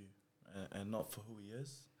give you and not for who He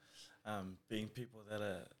is. Being people that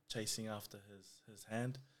are chasing after His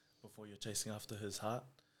hand before you're chasing after His heart,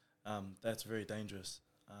 that's very dangerous.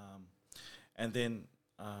 And then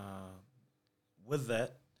with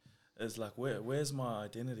that is like, where's my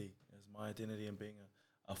identity? Is my identity in being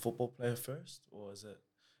a football player first, or is it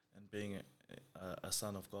in being a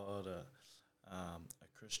son of God, a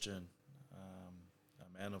Christian,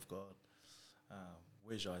 a man of God,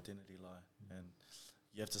 where's your identity lie? And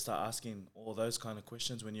you have to start asking all those kind of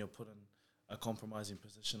questions when you're put in a compromising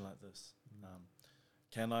position like this.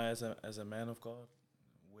 Can I, as a man of God,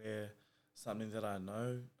 wear something that I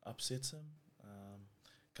know upsets him?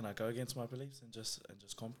 Can I go against my beliefs and just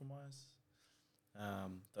compromise?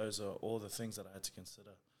 Those are all the things that I had to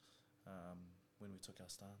consider when we took our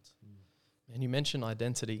stance. And you mentioned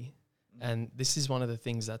identity, and this is one of the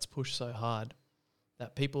things that's pushed so hard,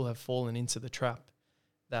 that people have fallen into the trap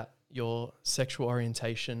that your sexual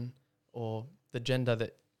orientation or the gender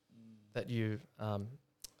that you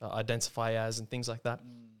identify as and things like that,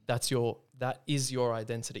 that is your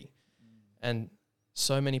identity. And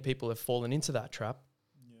so many people have fallen into that trap.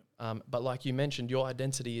 But like you mentioned, your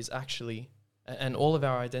identity is actually, and all of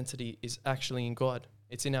our identity is actually in God.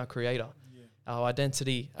 It's in our Creator. Our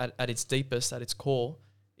identity at its deepest, at its core,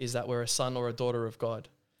 is that we're a son or a daughter of God.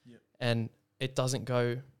 And it doesn't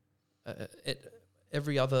go,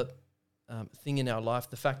 every other thing in our life,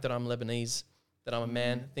 the fact that I'm Lebanese, that I'm a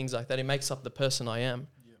man, things like that, it makes up the person I am,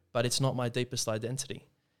 but it's not my deepest identity.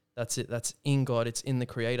 That's it. That's in God. It's in the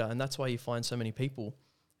Creator. And that's why you find so many people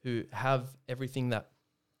who have everything that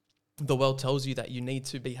the world tells you that you need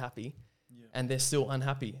to be happy, and they're still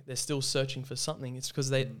unhappy. They're still searching for something. It's because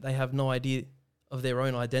they have no idea of their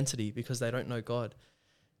own identity because they don't know God.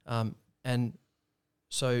 And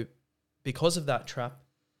so because of that trap,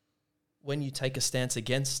 when you take a stance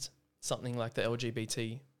against something like the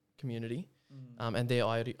LGBT community and their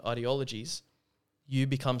ideologies, you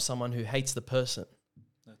become someone who hates the person.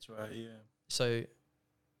 That's right, yeah. So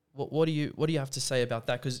what do you have to say about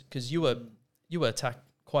that? Because you were attacked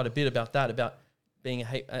quite a bit about that, about being a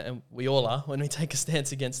hate, and we all are when we take a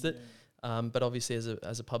stance against it. But obviously,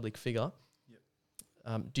 as a public figure,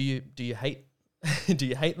 do you hate do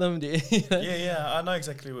you hate them? Yeah, I know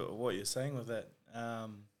exactly what you're saying with that.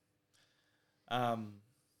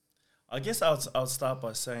 I guess I'll start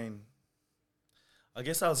by saying.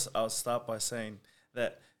 I'll start by saying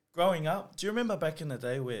that growing up, do you remember back in the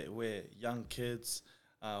day where young kids,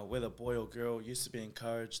 whether boy or girl, used to be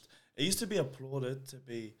encouraged? It used to be applauded to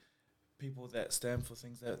be people that stand for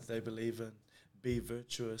things that they believe in, be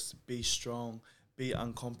virtuous, be strong, be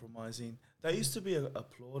uncompromising. They used to be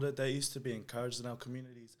applauded. They used to be encouraged in our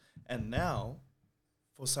communities. And now,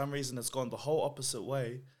 for some reason, it's gone the whole opposite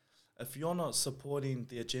way. If you're not supporting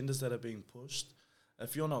the agendas that are being pushed,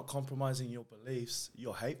 if you're not compromising your beliefs,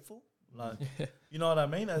 you're hateful. Like, you know what I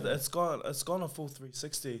mean? It's gone a full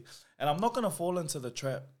 360. And I'm not going to fall into the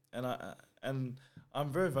trap. And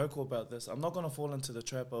I'm very vocal about this. I'm not going to fall into the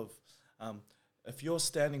trap of if you're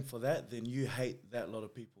standing for that, then you hate that lot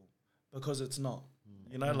of people, because it's not.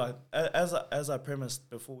 You know, like as I premised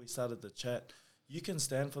before we started the chat, you can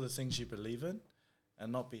stand for the things you believe in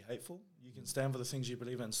and not be hateful. You can stand for the things you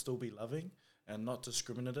believe in and still be loving and not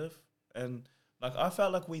discriminative. And like I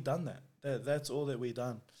felt like we done that. That's all that we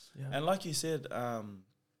done. Yeah. And like you said,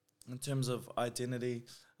 in terms of identity,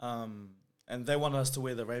 and they want us to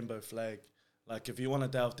wear the rainbow flag. Like if you want to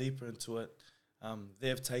delve deeper into it,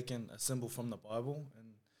 they've taken a symbol from the Bible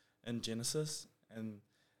in Genesis, and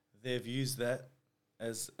they've used that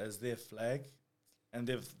as their flag, and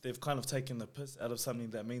they've kind of taken the piss out of something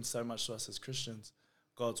that means so much to us as Christians,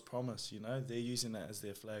 God's promise. You know, they're using that as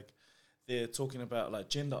their flag. They're talking about like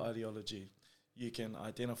gender ideology. You can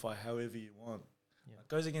identify however you want. Yeah. It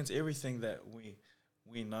goes against everything that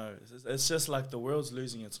we know. It's just like the world's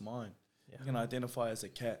losing its mind. Yeah. You can identify as a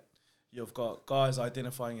cat. You've got guys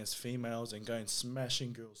identifying as females and going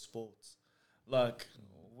smashing girls' sports. Like,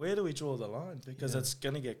 where do we draw the line? Because it's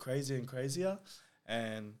going to get crazier and crazier,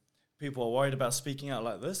 and people are worried about speaking out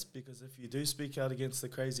like this, because if you do speak out against the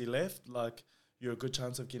crazy left, like, you're a good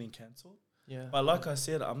chance of getting cancelled. Yeah. But like I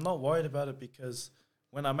said, I'm not worried about it, because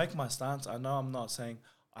when I make my stance, I know I'm not saying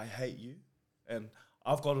I hate you and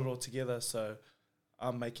I've got it all together, so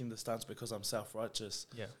I'm making the stance because I'm self-righteous.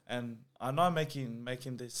 Yeah. And I know I'm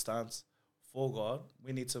making this stance for God.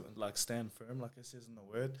 We need to like stand firm, like it says in the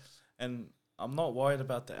word. And I'm not worried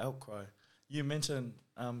about the outcry. You mentioned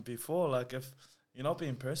before, like if you're not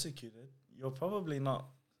being persecuted, you're probably not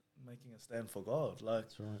making a stand for God. Like,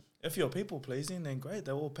 that's right. If you're people pleasing, then great,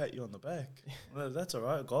 they will pat you on the back. Well, that's all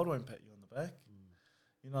right. God won't pat you on the back.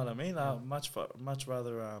 You know what I mean? Yeah. Much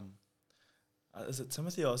rather, is it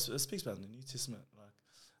Timothy? Or it speaks about in the New Testament. Like,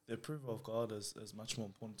 the approval of God is much more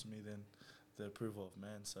important to me than the approval of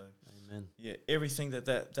man. So, amen. Yeah, everything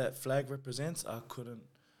that flag represents, I couldn't,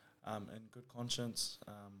 in good conscience,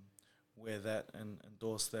 wear that and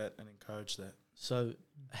endorse that and encourage that. So,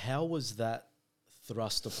 how was that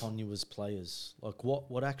thrust upon you as players? Like,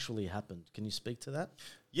 what actually happened? Can you speak to that?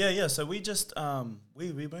 Yeah. So we just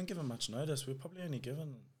we weren't given much notice. We are probably only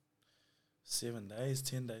given 7 days,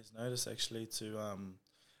 10 days notice actually to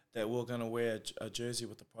that we we're gonna wear a jersey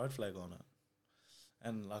with the pride flag on it.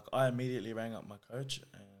 And like I immediately rang up my coach,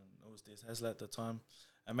 and it was Des Hasler at the time,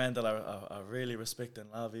 a man that I really respect and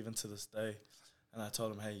love even to this day. And I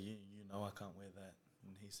told him, hey, you know I can't wear that.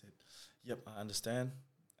 And he said, yep, I understand.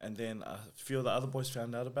 And then a few of the other boys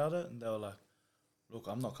found out about it, and they were like, look,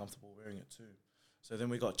 I'm not comfortable wearing it too. So then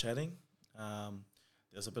we got chatting. There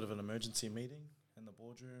was a bit of an emergency meeting in the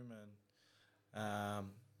boardroom, and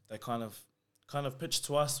they kind of pitched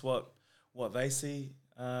to us what they see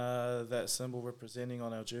that symbol representing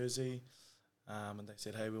on our jersey. And they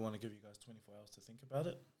said, hey, we want to give you guys 24 hours to think about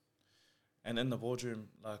it. And in the boardroom,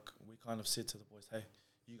 like, we kind of said to the boys, hey,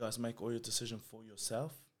 you guys make all your decision for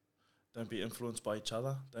yourself. Don't be influenced by each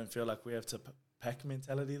other. Don't feel like we have to pack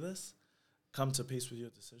mentality this. Come to peace with your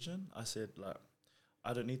decision. I said, like,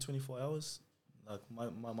 I don't need 24 hours. Like,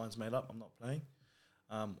 my mind's made up. I'm not playing.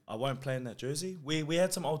 I won't play in that jersey. We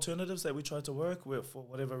had some alternatives that we tried to work with. For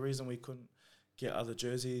whatever reason, we couldn't get other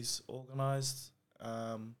jerseys organised.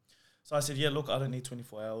 So I said, yeah, look, I don't need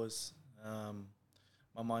 24 hours.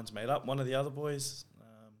 My mind's made up. One of the other boys,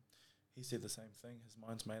 he said the same thing. His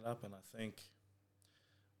mind's made up, and I think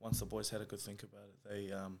once the boys had a good think about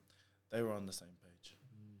it, they were on the same page.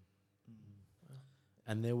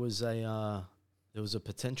 And there was a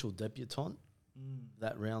potential debutant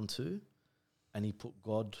that round 2, and he put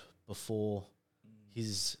God before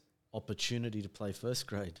his opportunity to play first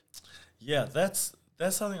grade. Yeah, that's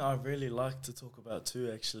something I really like to talk about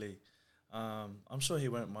too, actually. I'm sure he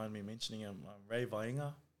won't mind me mentioning him. Ray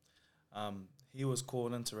Vainga. He was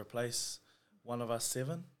called in to replace one of us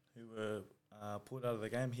 7 who were pulled out of the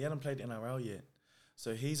game. He hadn't played NRL yet.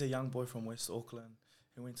 So he's a young boy from West Auckland.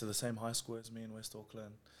 He went to the same high school as me in West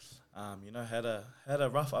Auckland. Had a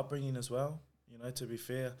rough upbringing as well, to be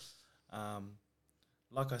fair.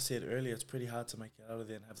 Like I said earlier, it's pretty hard to make it out of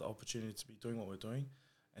there and have the opportunity to be doing what we're doing.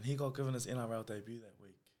 And he got given his NRL debut that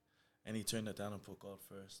week. And he turned it down and put God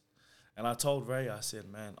first. And I told Ray, I said,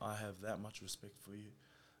 man, I have that much respect for you.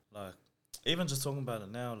 Like, even just talking about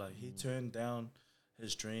it now, like, he turned down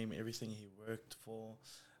his dream, everything he worked for,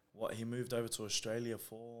 what he moved over to Australia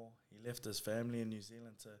for. He left his family in New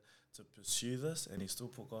Zealand to pursue this, and he still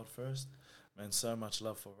put God first. Man, so much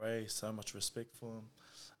love for Ray, so much respect for him.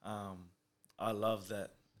 I love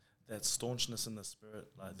that staunchness in the spirit.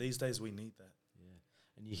 Like, these days we need that. Yeah,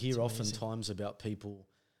 and you hear oftentimes about people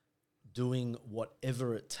doing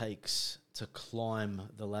whatever it takes to climb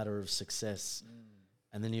the ladder of success.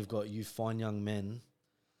 And then you've got you fine young men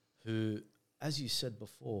who, as you said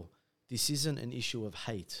before, this isn't an issue of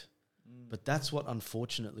hate, but that's what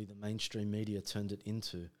unfortunately the mainstream media turned it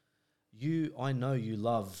into. I know you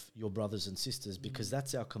love your brothers and sisters because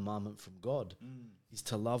that's our commandment from God, is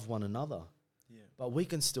to love one another. Yeah. But we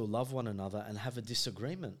can still love one another and have a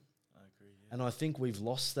disagreement. I agree. Yeah. And I think we've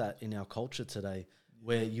lost that in our culture today,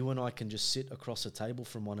 where you and I can just sit across a table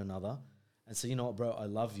from one another and say, you know what, bro, I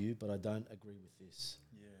love you, but I don't agree with this.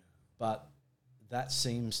 Yeah. But that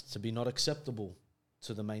seems to be not acceptable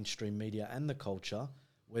to the mainstream media and the culture,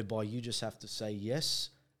 whereby you just have to say yes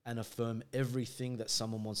and affirm everything that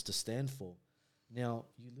someone wants to stand for. Now,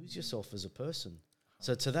 you lose yourself as a person.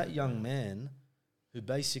 So to that young man who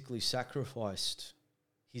basically sacrificed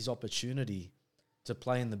his opportunity to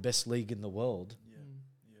play in the best league in the world,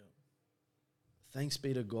 thanks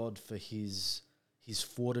be to God for his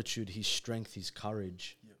fortitude, his strength, his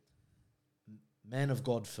courage. Yep. Man of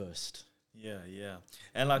God first. Yeah.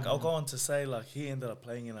 And, like, I'll go on to say, like, he ended up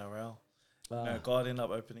playing in RL. God ended up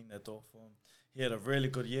opening that door for him. He had a really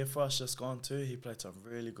good year for us just gone too. He played some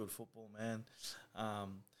really good football, man.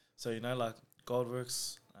 So, like, God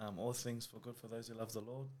works all things for good for those who love the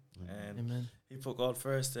Lord. And Amen. he put God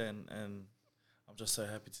first, and I'm just so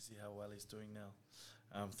happy to see how well he's doing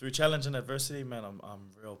now. Through challenge and adversity, man,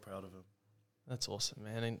 I'm real proud of him. That's awesome,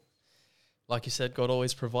 man. And like you said, God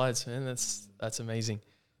always provides, man. That's amazing.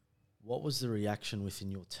 What was the reaction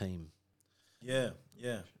within your team? Yeah.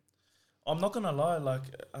 I'm not going to lie, like,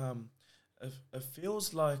 it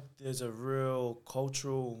feels like there's a real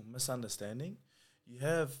cultural misunderstanding. You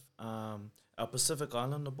have our Pacific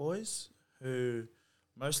Islander boys who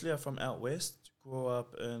mostly are from out west, grew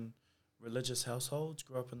up in religious households,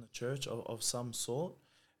 grew up in the church of some sort.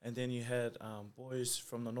 And then you had boys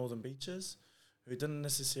from the Northern Beaches who didn't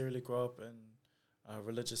necessarily grow up in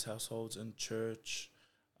religious households, in church,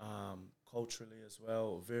 culturally as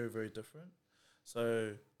well, very, very different.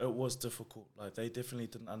 So it was difficult. Like, they definitely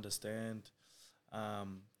didn't understand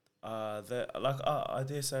I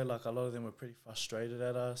dare say, like, a lot of them were pretty frustrated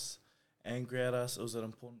at us, angry at us. It was an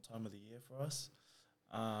important time of the year for us.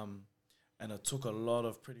 And it took a lot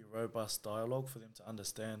of pretty robust dialogue for them to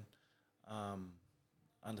understand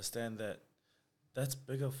that that's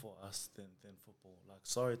bigger for us than football. Like,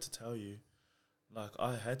 sorry to tell you, like,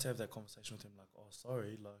 I had to have that conversation with him, like, oh,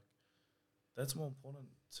 sorry, like, that's more important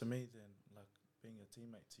to me than, like, being a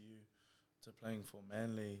teammate to you, to playing for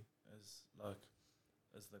Manly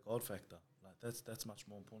as the God factor. Like, that's much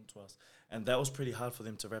more important to us. And that was pretty hard for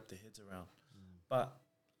them to wrap their heads around. But,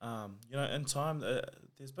 in time,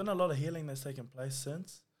 there's been a lot of healing that's taken place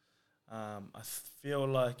since. I feel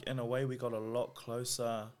like, in a way, we got a lot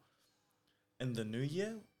closer in the new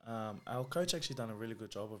year. Our coach actually done a really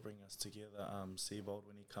good job of bringing us together. Seabold,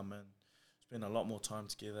 when he come in, spent a lot more time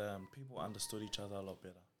together. People understood each other a lot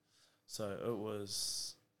better. So it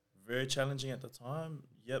was very challenging at the time.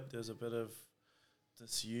 Yep, there's a bit of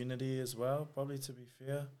disunity as well, probably, to be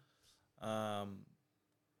fair.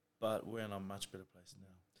 But we're in a much better place now.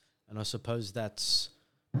 And I suppose that's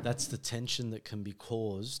the tension that can be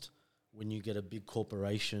caused when you get a big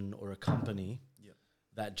corporation or a company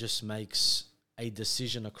that just makes a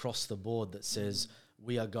decision across the board that says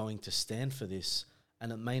we are going to stand for this,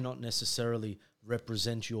 and it may not necessarily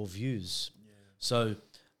represent your views. Yeah. So,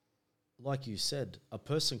 like you said, a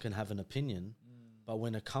person can have an opinion, but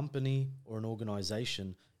when a company or an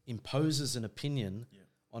organization imposes an opinion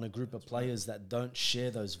on a group of players that don't share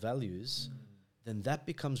those values, then that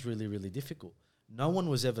becomes really, really difficult. No one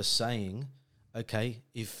was ever saying, okay,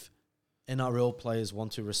 if NRL players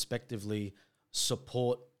want to respectively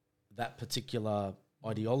support that particular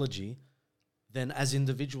ideology, then as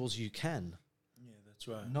individuals you can. Yeah, that's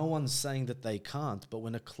right. No one's saying that they can't, but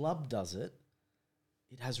when a club does it,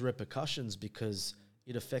 it has repercussions because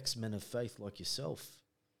it affects men of faith like yourself.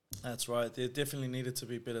 That's right. There definitely needed to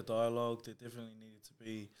be better dialogue. There definitely needed to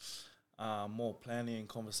be more planning and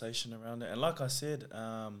conversation around it. And like I said,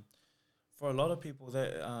 for a lot of people,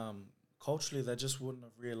 that culturally, they just wouldn't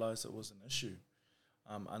have realized it was an issue.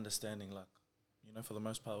 Understanding, like, for the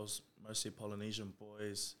most part, it was mostly Polynesian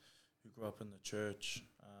boys who grew up in the church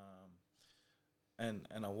and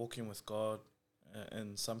are walking with God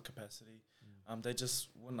in some capacity. They just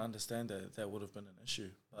wouldn't understand that would have been an issue.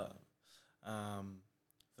 But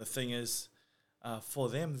the thing is, for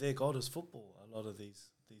them, their God is football, a lot of these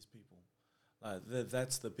people. Like,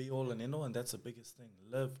 that's the be-all and end-all, and that's the biggest thing.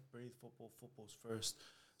 Live, breathe football, football's first.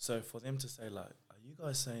 So for them to say, like, are you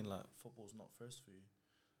guys saying, like, football's not first for you?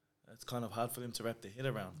 It's kind of hard for them to wrap their head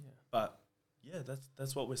around. Yeah. But, yeah,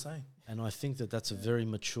 that's what we're saying. And I think that's a very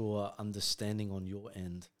mature understanding on your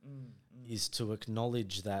end, is to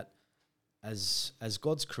acknowledge that as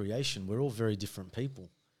God's creation, we're all very different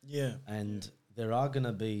people. Yeah. And there are going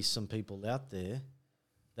to be some people out there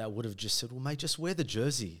that would have just said, well, mate, just wear the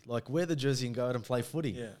jersey. Like, wear the jersey and go out and play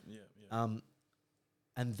footy. Yeah.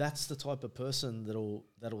 And that's the type of person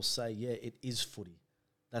that'll say, yeah, it is footy.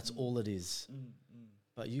 That's all it is.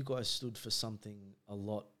 But you guys stood for something a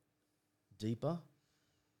lot deeper,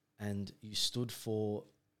 and you stood for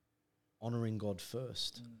honouring God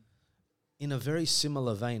first. In a very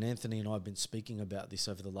similar vein, Anthony and I have been speaking about this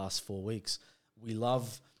over the last 4 weeks. We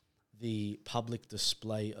love the public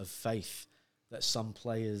display of faith that some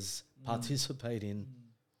players participate in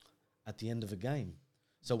at the end of a game.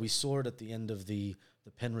 So we saw it at the end of the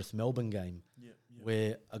Penrith-Melbourne game,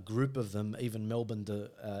 where a group of them, even Melbourne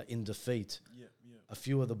in defeat, a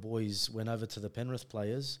few of the boys went over to the Penrith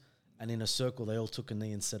players, and in a circle they all took a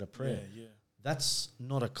knee and said a prayer. That's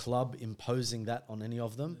not a club imposing that on any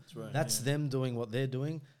of them. That's right. That's them doing what they're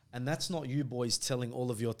doing. And that's not you boys telling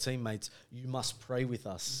all of your teammates, you must pray with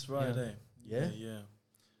us. That's right,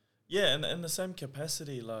 Yeah, and in the same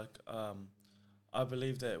capacity, like, I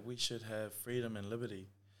believe that we should have freedom and liberty.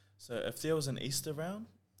 So if there was an Easter round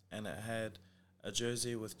and it had a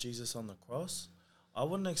jersey with Jesus on the cross, I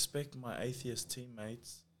wouldn't expect my atheist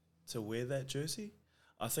teammates to wear that jersey.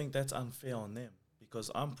 I think that's unfair on them,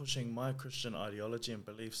 because I'm pushing my Christian ideology and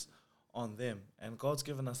beliefs on them. And God's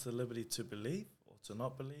given us the liberty to believe or to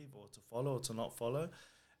not believe, or to follow or to not follow.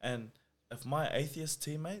 And if my atheist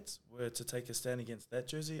teammates were to take a stand against that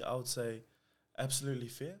jersey, I would say, absolutely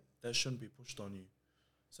fair. That shouldn't be pushed on you.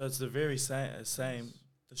 So it's the very same.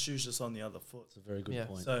 The shoe's just on the other foot. That's a very good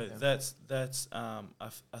point. So that's I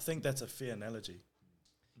think that's a fair analogy.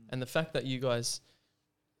 And the fact that you guys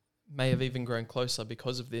may have even grown closer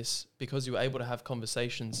because of this, because you were able to have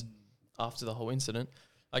conversations after the whole incident,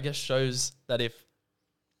 I guess shows that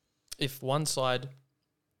if one side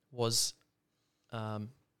was a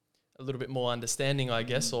little bit more understanding, I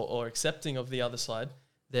guess, or accepting of the other side,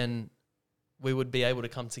 then we would be able to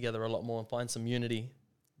come together a lot more and find some unity,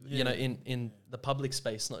 you know, in the public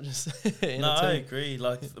space, not just in No, a team. I agree.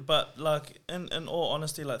 Like, but like in all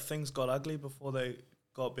honesty, like things got ugly before they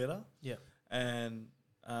got better. Yeah. And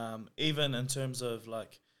even in terms of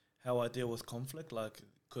like how I deal with conflict, like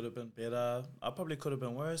could have been better. I probably could have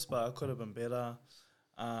been worse, but I could have been better.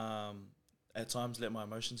 At times let my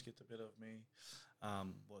emotions get the better of me.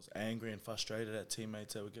 Was angry and frustrated at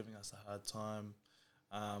teammates that were giving us a hard time.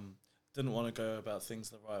 Didn't want to go about things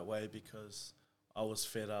the right way because I was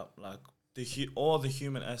fed up. Like all the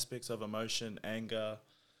human aspects of emotion, anger,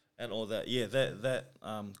 and all that. Yeah, that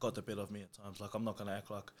got the better of me at times. Like I'm not gonna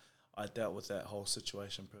act like I dealt with that whole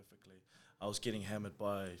situation perfectly. I was getting hammered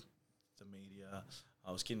by the media.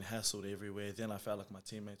 I was getting hassled everywhere. Then I felt like my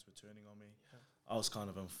teammates were turning on me. Yeah. I was kind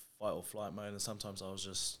of in fight or flight mode, and sometimes I was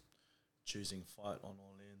just choosing fight on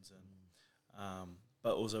all ends. And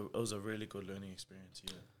but it was a really good learning experience.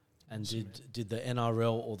 Yeah. And did the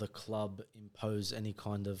NRL or the club impose any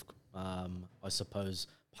kind of, I suppose,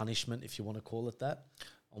 punishment, if you want to call it that,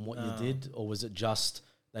 on what you did, or was it just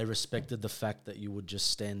they respected the fact that you would just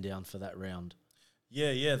stand down for that round?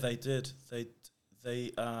 Yeah, they did. They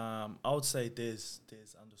I would say Des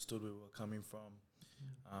understood where we were coming from.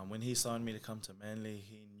 When he signed me to come to Manly,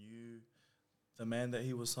 he knew the man that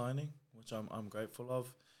he was signing, which I'm grateful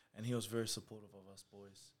of, and he was very supportive of us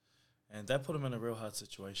boys. And that put him in a real hard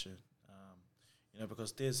situation,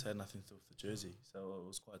 because Des had nothing to do with the jersey, so it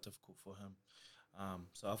was quite difficult for him.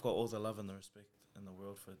 So I've got all the love and the respect in the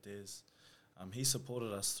world for Des. He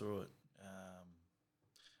supported us through it,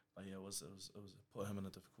 but yeah, it was put him in a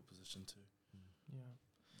difficult position too.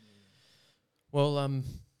 Well,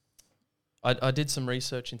 I did some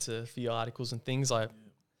research into a few articles and things. I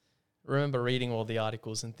remember reading all the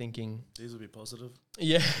articles and thinking these would be positive.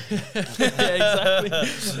 Yeah, yeah,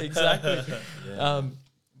 exactly. Yeah.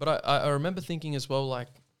 But I remember thinking as well, like,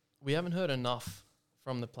 we haven't heard enough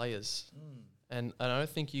from the players, and I don't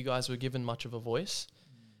think you guys were given much of a voice.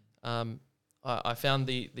 I found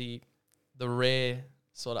the rare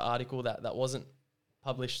sort of article that wasn't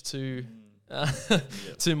published too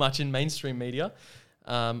much in mainstream media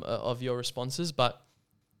of your responses, but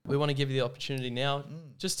we want to give you the opportunity now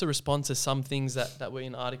just to respond to some things that were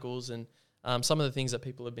in articles and some of the things that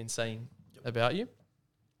people have been saying about you.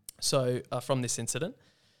 So from this incident.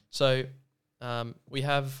 So we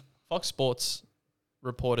have Fox Sports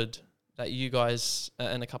reported that you guys,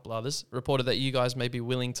 and a couple others, reported that you guys may be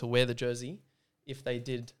willing to wear the jersey if they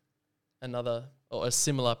did another or a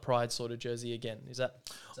similar Pride sort of jersey again. Is that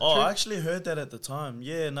true? I actually heard that at the time.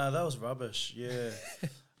 Yeah, no, that was rubbish. Yeah.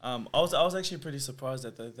 I was actually pretty surprised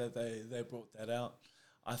that they brought that out.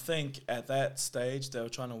 I think at that stage they were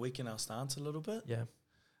trying to weaken our stance a little bit. Yeah.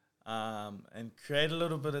 And create a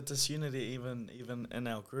little bit of disunity even in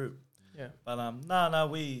our group. Yeah. But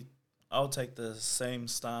I'll take the same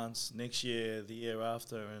stance next year, the year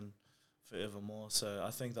after, and forevermore. So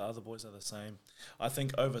I think the other boys are the same. I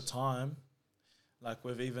think over time, like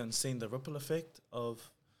we've even seen the ripple effect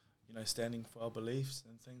of, standing for our beliefs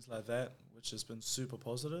and things like that, which has been super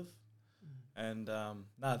positive. And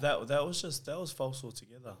that was false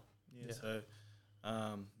altogether. Yeah. So,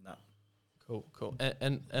 Cool.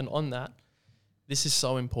 And on that, this is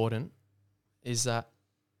so important, is that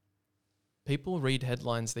people read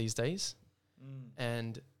headlines these days,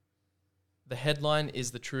 and the headline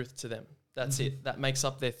is the truth to them. That's it. That makes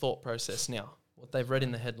up their thought process now, what they've read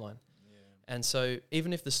in the headline. And so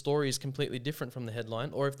even if the story is completely different from the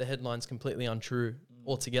headline, or if the headline's completely untrue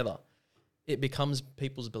altogether, it becomes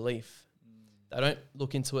people's belief. They don't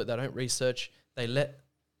look into it. They don't research. They let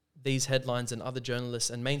these headlines and other journalists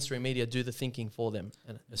and mainstream media do the thinking for them.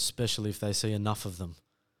 And especially if they see enough of them.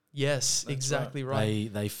 Yes, that's exactly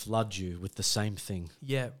right. They flood you with the same thing.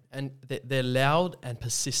 Yeah, and they're loud and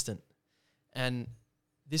persistent. And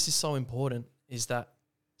this is so important, is that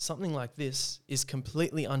something like this is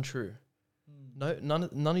completely untrue. No,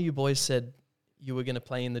 none of you boys said you were going to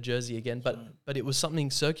play in the jersey again, but it was something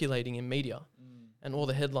circulating in media, and all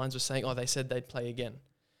the headlines were saying, they said they'd play again.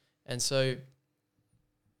 And so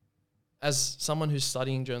as someone who's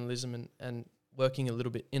studying journalism and working a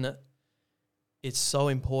little bit in it, it's so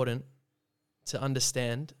important to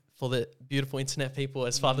understand, for the beautiful internet people,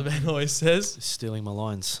 as Father Ben always says. Stealing my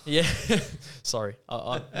lines. Yeah. Sorry.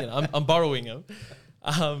 I'm borrowing them.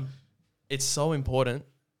 It's so important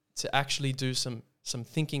to actually do some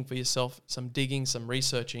thinking for yourself, some digging, some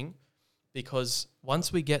researching, because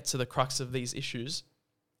once we get to the crux of these issues,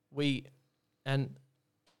 and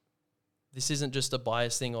this isn't just a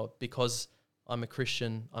bias thing or because I'm a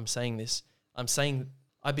Christian, I'm saying this. I'm saying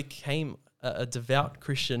I became a devout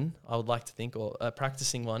Christian, I would like to think, or a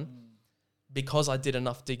practicing one, because I did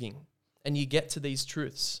enough digging. And you get to these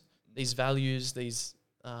truths, these values, these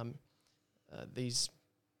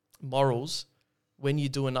morals when you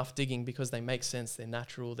do enough digging because they make sense, they're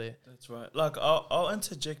natural, That's right. Like, I'll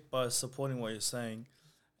interject by supporting what you're saying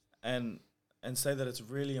and say that it's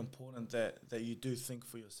really important that you do think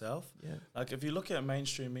for yourself. Yeah. Like, if you look at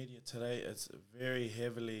mainstream media today, it's very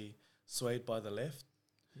heavily swayed by the left.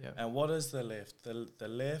 Yeah. And what is the left? The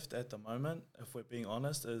left at the moment, if we're being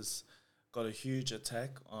honest, is got a huge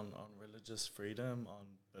attack on religious freedom, on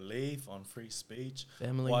belief, on free speech.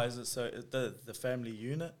 Family. Why is it so? The family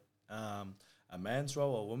unit, a man's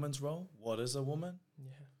role, a woman's role. What is a woman?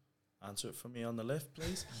 Yeah. Answer it for me on the left,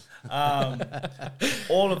 please.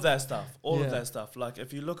 All of that stuff. Like,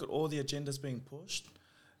 if you look at all the agendas being pushed,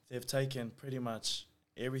 they've taken pretty much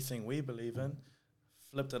everything we believe in,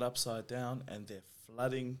 flipped it upside down, and they're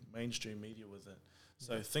flooding mainstream media with it.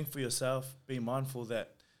 So think for yourself. Be mindful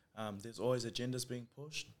that there's always agendas being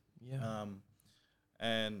pushed. Yeah.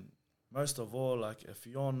 And most of all, like, if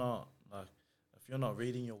you're not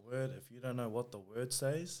reading your word, if you don't know what the word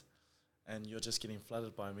says, and you're just getting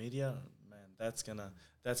flooded by media, man, that's gonna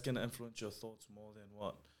influence your thoughts more than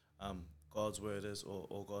what God's word is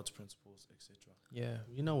or God's principles, etc. Yeah.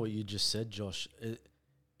 You know what you just said, Josh.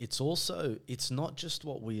 It's not just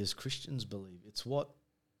what we as Christians believe. It's what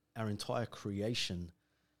our entire creation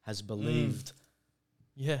has believed.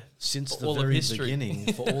 Yeah. Since For the all of very history.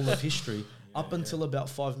 beginning, for all of history, up until about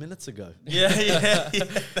 5 minutes ago. Yeah,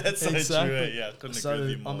 that's Exactly. so true. Yeah, I couldn't agree with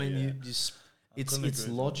you more. I mean, yeah. it's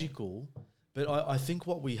logical, but I think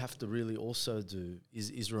what we have to really also do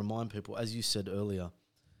is remind people, as you said earlier,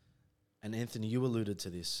 and Anthony, you alluded to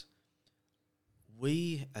this.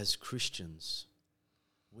 We as Christians,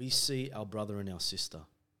 we see our brother and our sister.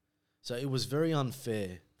 So it was very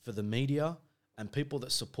unfair for the media and people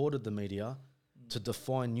that supported the media to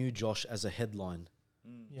define you, Josh, as a headline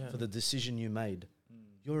for the decision you made.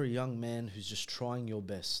 You're a young man who's just trying your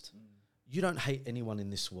best. You don't hate anyone in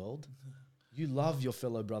this world. You love your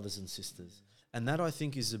fellow brothers and sisters. And that, I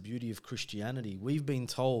think, is the beauty of Christianity. We've been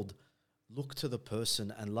told, look to the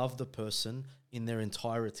person and love the person in their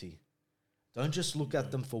entirety. Don't just look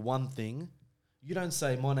at them for one thing. You don't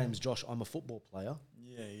say, my name's Josh, I'm a football player.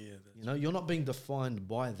 Yeah. You're not being defined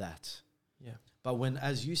by that. Yeah. But when,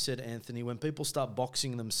 as you said, Anthony, when people start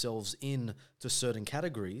boxing themselves in to certain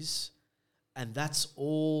categories, and that's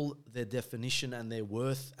all their definition and their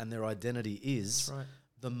worth and their identity is, That's right.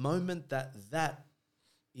 the moment that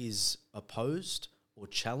is opposed or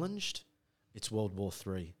challenged, it's World War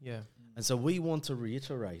III. Yeah. And so we want to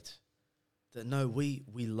reiterate that, no, we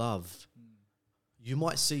love. You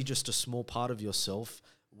might see just a small part of yourself.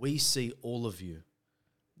 We see all of you.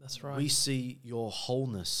 That's right. We see your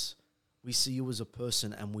wholeness. We see you as a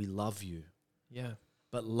person and we love you. Yeah.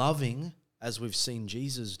 But loving, as we've seen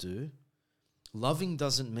Jesus do, loving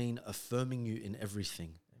doesn't mean affirming you in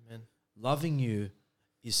everything. Amen. Loving you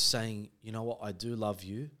is saying, you know what, I do love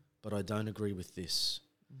you, but I don't agree with this.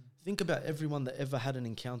 Think about everyone that ever had an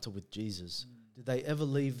encounter with Jesus. Did they ever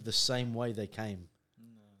leave the same way they came?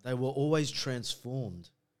 They were always transformed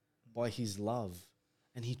by his love,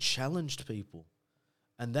 and he challenged people.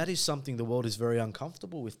 And that is something the world is very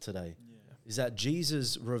uncomfortable with today, is that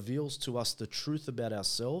Jesus reveals to us the truth about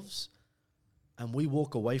ourselves, and we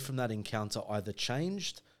walk away from that encounter either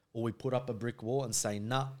changed or we put up a brick wall and say,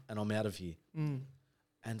 nah, and I'm out of here.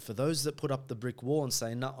 And for those that put up the brick wall and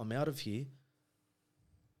say, nah, I'm out of here,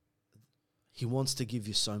 he wants to give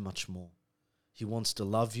you so much more. He wants to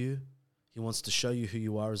love you. He wants to show you who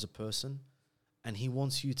you are as a person. And he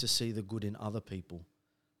wants you to see the good in other people.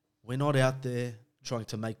 We're not out there trying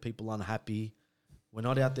to make people unhappy. We're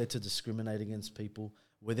not out there to discriminate against people.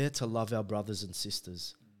 We're there to love our brothers and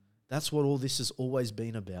sisters. That's what all this has always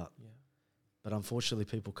been about. Yeah. But unfortunately,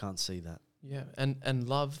 people can't see that. Yeah. And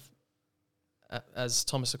love, as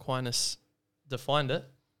Thomas Aquinas defined it,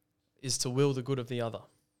 is to will the good of the other.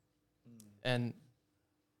 And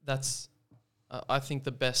that's, I think,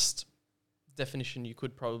 the best definition you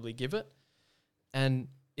could probably give it. And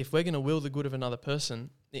if we're going to will the good of another person,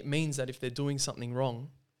 it means that if they're doing something wrong,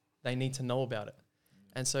 they need to know about it.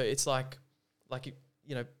 And so it's like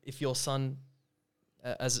you know, if your son,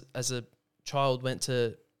 as a child, went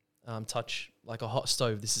to touch like a hot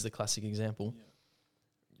stove, this is the classic example,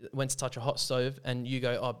 went to touch a hot stove, and you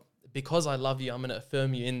go, oh, because I love you, I'm going to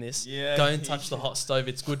affirm you in this. Yeah. Go and touch the hot stove.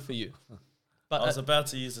 It's good for you. But I was about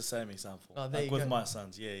to use the same example. Oh, there like you with go. my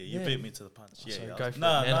sons. Yeah, you Yeah. beat me to the punch. Yeah, So yeah. go for it,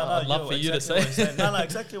 No, man. I'd love for you to exactly what say. you're saying. No,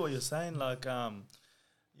 exactly what you're saying. Like,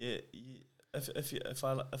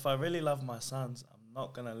 if I really love my sons, I'm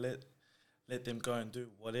not gonna let them go and do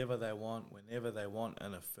whatever they want, whenever they want,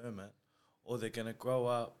 and affirm it. or they're going to grow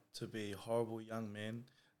up to be horrible young men.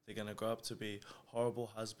 They're going to grow up to be horrible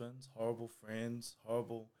husbands, horrible friends,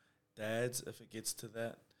 horrible dads, if it gets to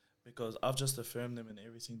that. Because I've just affirmed them in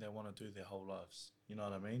everything they want to do their whole lives. You know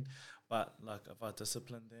what I mean? But, like, if I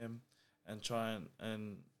discipline them and try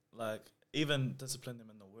and like, even discipline them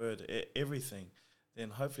in the word, everything, then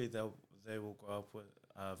hopefully they will grow up with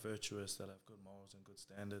virtuous, that have good morals and good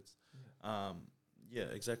standards. Yeah,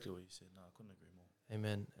 exactly what you said. No, I couldn't agree more.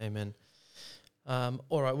 Amen. Amen.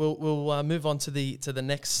 All right, we'll move on to the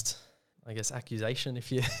next, I guess, accusation,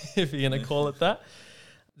 if you're going to call it that.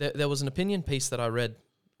 There was an opinion piece that I read,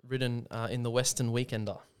 written in the Western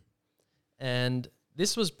Weekender, and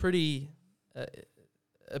this was pretty.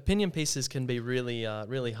 Opinion pieces can be really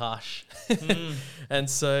harsh, and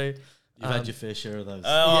so you've had your fair share of those.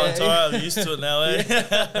 Oh, it's all right. I'm used to it now. Eh?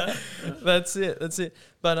 That's it.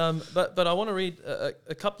 But I want to read a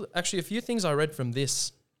few things I read from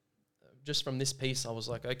this. Just from this piece, I was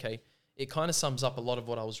like, okay, it kind of sums up a lot of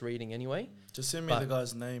what I was reading anyway. Just send me the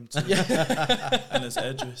guy's name too. And his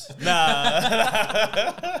address. Nah.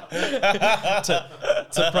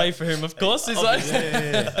 to pray for him, of course. Is like,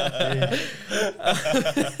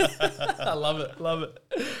 I love it.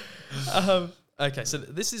 Okay, so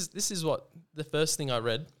this is what the first thing I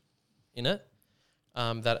read in it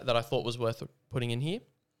that I thought was worth putting in here.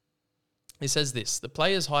 It says this: the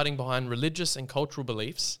players hiding behind religious and cultural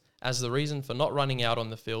beliefs as the reason for not running out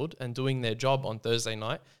on the field and doing their job on Thursday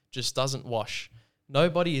night just doesn't wash.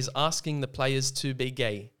 Nobody is asking the players to be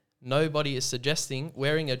gay. Nobody is suggesting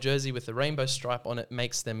wearing a jersey with a rainbow stripe on it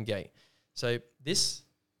makes them gay. So this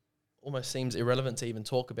almost seems irrelevant to even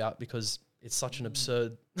talk about because it's such an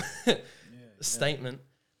absurd statement.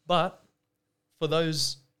 But for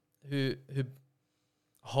those who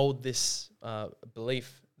hold this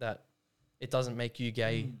belief that it doesn't make you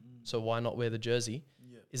gay, so why not wear the jersey?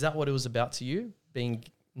 Is that what it was about to you,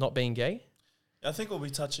 not being gay? I think we'll be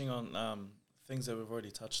touching on things that we've already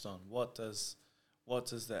touched on. What does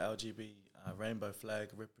the LGBT rainbow flag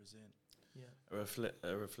represent? Yeah,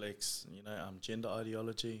 it reflects gender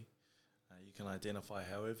ideology. You can identify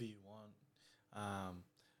however you want.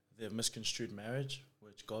 They've misconstrued marriage,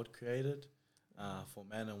 which God created for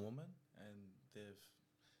man and woman, and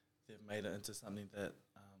they've made it into something that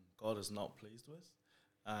God is not pleased with.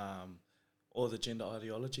 All the gender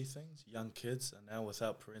ideology things. Young kids are now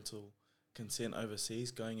without parental consent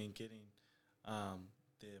overseas going and getting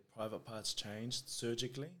their private parts changed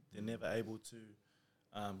surgically. They're never able to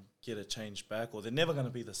get it changed back, or they're never going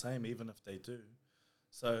to be the same even if they do.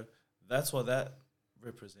 So that's what that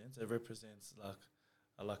represents. It represents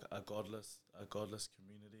like a godless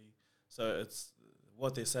community. So it's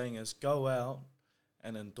what they're saying is go out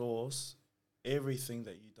and endorse everything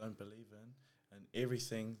that you don't believe in and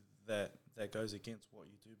everything that goes against what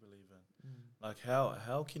you do believe in. Like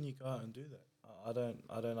how can you go out and do that?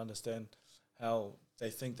 I don't understand how they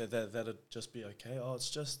think that'd just be okay. Oh, it's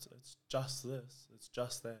just this, it's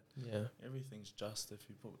just that. Yeah, everything's just if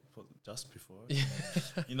you put just before it.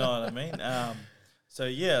 You know what I mean? So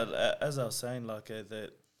yeah, as I was saying, like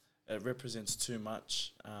that it represents too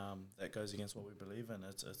much that goes against what we believe in.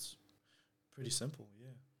 It's pretty simple.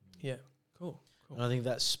 Yeah. Cool. And I think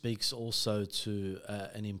that speaks also to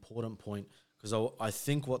an important point, because I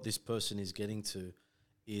think what this person is getting to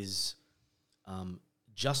is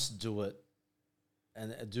just do it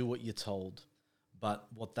and do what you're told. But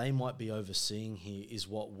what they might be overseeing here is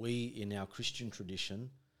what we in our Christian tradition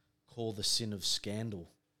call the sin of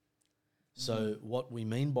scandal. So what we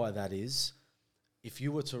mean by that is if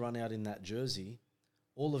you were to run out in that jersey,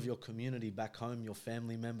 all of your community back home, your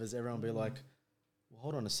family members, everyone will be like, well,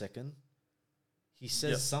 hold on a second. He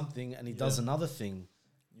says something and he does another thing.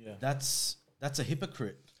 Yeah, that's a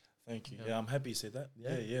hypocrite. Thank you. Yeah, I'm happy you said that.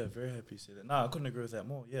 Yeah, very happy you said that. No, I couldn't agree with that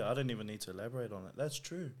more. Yeah, I don't even need to elaborate on it. That's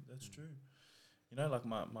true. That's true. You know, like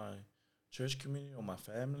my church community or my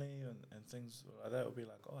family and things like that would be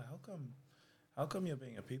like, oh, how come you're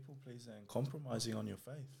being a people pleaser and compromising on your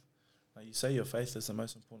faith? Like you say your faith is the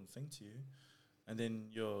most important thing to you, and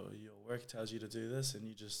then your work tells you to do this and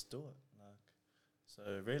you just do it. Like,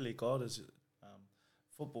 so really, God is.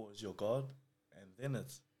 Football is your God, and then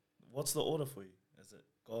it's what's the order for you? Is it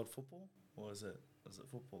God football or is it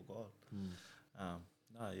football God?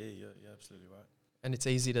 You're absolutely right. And it's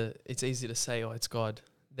easy to say, oh, it's God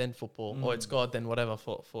then football, or it's God then whatever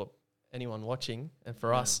for anyone watching and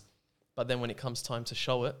for us. But then when it comes time to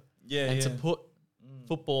show it, to put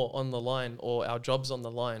football on the line or our jobs on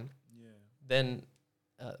the line, then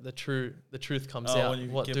the truth comes out. When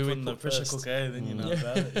you what get do put we in the put pressure first? cooker, then you know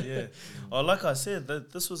about it. Yeah. Oh, like I said,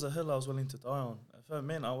 this was a hill I was willing to die on. If it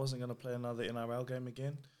meant I wasn't going to play another NRL game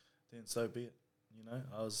again, then so be it. You know,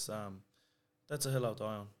 I was that's a hill I'll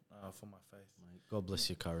die on for my faith. Mate, God bless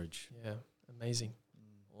your courage. Yeah, amazing.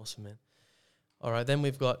 Awesome, man. All right, then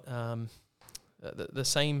we've got the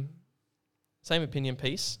same opinion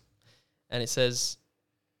piece, and it says,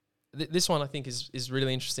 this one I think is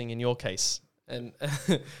really interesting in your case, and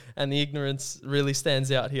and the ignorance really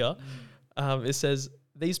stands out here. It says,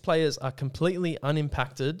 these players are completely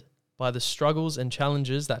unimpacted by the struggles and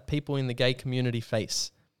challenges that people in the gay community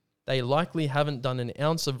face. They likely haven't done an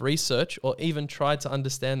ounce of research or even tried to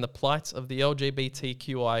understand the plight of the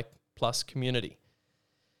LGBTQI plus community.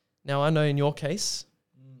 Now, I know in your case,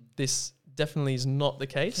 this definitely is not the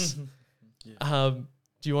case. Yeah.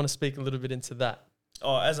 Do you want to speak a little bit into that?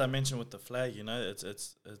 Oh, as I mentioned with the flag, you know,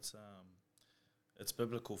 it's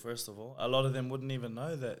biblical. First of all, a lot of them wouldn't even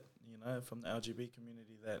know that, you know, from the LGBT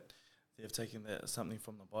community, that they've taken something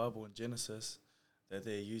from the Bible in Genesis that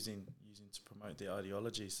they're using to promote their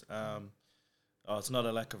ideologies. It's not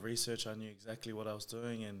a lack of research. I knew exactly what I was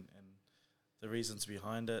doing and the reasons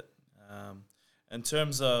behind it. In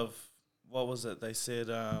terms of, what was it? They said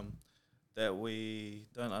that we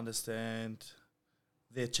don't understand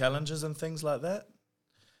their challenges and things like that.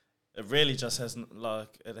 It really just has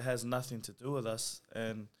nothing to do with us.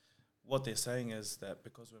 And what they're saying is that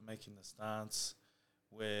because we're making the stance,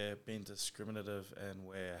 we're being discriminative and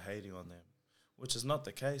we're hating on them, which is not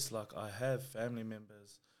the case. Like, I have family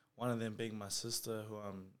members, one of them being my sister, who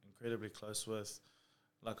I'm incredibly close with.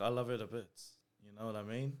 Like, I love her to bits. You know what I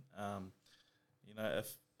mean? You know,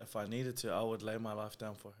 if I needed to, I would lay my life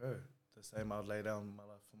down for her. The same I would lay down my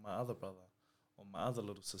life for my other brother or my other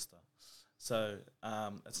little sister. So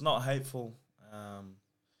it's not hateful.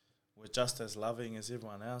 We're just as loving as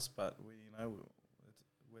everyone else, but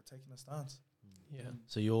we're taking a stance. Yeah.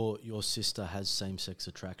 So your sister has same-sex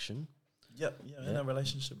attraction. Yep, in a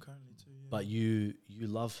relationship currently too. Yeah. But you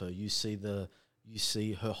love her. You see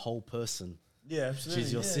her whole person. Yeah, absolutely.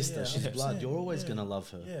 She's your sister. She's 100%. blood. You're always gonna love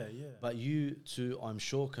her. Yeah. But you two, I'm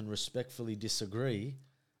sure, can respectfully disagree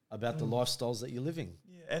about the lifestyles that you're living.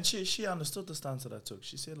 Yeah, and she understood the stance that I took.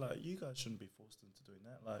 She said, like, you guys shouldn't be forced into doing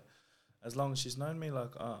that. Like, as long as she's known me,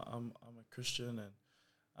 like, I'm a Christian,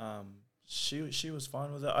 and she was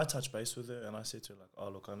fine with it. I touched base with her, and I said to her, like, oh,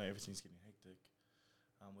 look, I know everything's getting hectic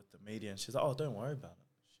with the media. And she's like, oh, don't worry about it.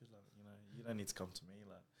 She's like, you know, you don't need to come to me.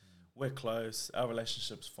 Like, we're close. Our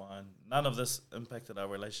relationship's fine. None of this impacted our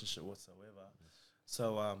relationship whatsoever.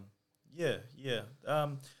 So,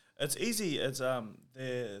 it's easy. It's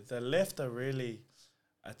the left are really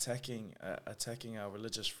attacking our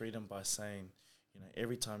religious freedom by saying, you know,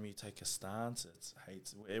 every time you take a stance, it's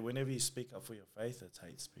hate. Whenever you speak up for your faith, it's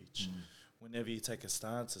hate speech. Whenever you take a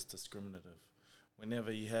stance, it's discriminative.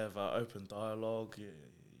 Whenever you have open dialogue,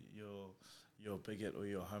 you're a bigot or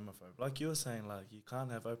you're a homophobe. Like you were saying, like, you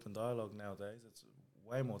can't have open dialogue nowadays. It's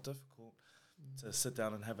way more difficult to sit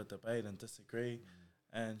down and have a debate and disagree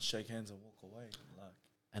and shake hands and walk away. Like,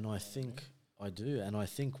 And I think I do. And I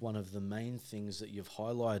think one of the main things that you've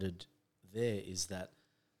highlighted there is that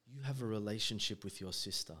you have a relationship with your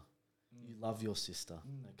sister. You love your sister,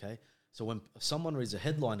 okay? So when someone reads a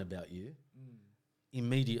headline about you,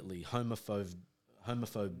 immediately homophobe,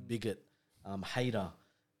 bigot, hater.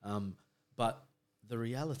 But the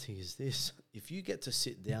reality is this: if you get to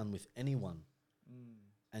sit down with anyone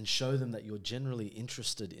and show them that you're generally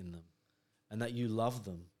interested in them and that you love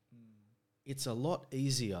them, it's a lot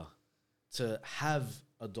easier to have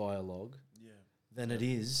a dialogue than it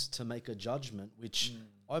is to make a judgment, which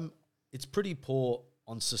it's pretty poor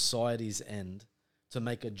on society's end to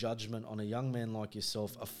make a judgment on a young man like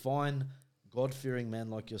yourself, a fine, God-fearing man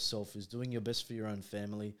like yourself who's doing your best for your own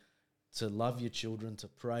family, to love your children, to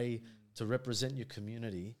pray, to represent your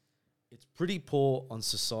community. It's pretty poor on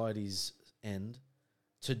society's end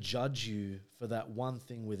to judge you for that one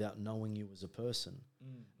thing without knowing you as a person.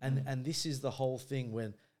 And this is the whole thing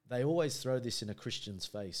when they always throw this in a Christian's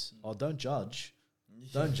face. Oh, don't judge.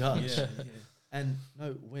 Don't judge. And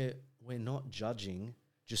no, we're not judging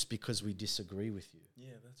just because we disagree with you.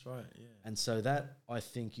 yeah, that's right. Yeah, And so that, I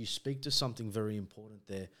think you speak to something very important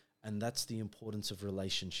there, and that's the importance of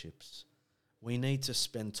relationships. We need to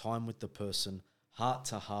spend time with the person, heart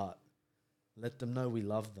to heart. Let them know we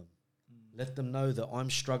love them. Let them know that I'm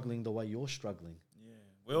struggling the way you're struggling. yeah.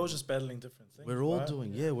 We're all just battling different things. We're all right?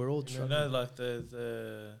 doing, we're all You struggling. know, like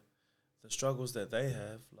the struggles that they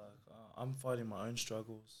have. Like, I'm fighting my own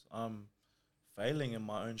struggles. I'm failing in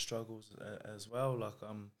my own struggles as well. Like,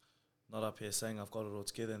 I'm not up here saying I've got it all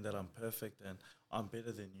together and that I'm perfect and I'm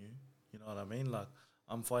better than you. You know what I mean? Like,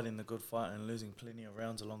 I'm fighting the good fight and losing plenty of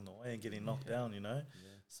rounds along the way and getting knocked down, you know?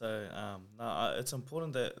 So, it's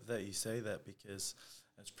important that you say that, because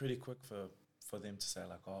it's pretty quick for them to say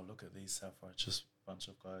like, oh, look at these self-righteous bunch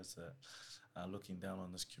of guys that are looking down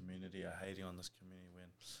on this community, are hating on this community, when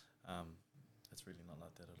it's really not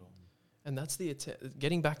like that at all. And that's the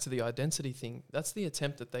getting back to the identity thing. That's the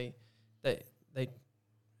attempt that they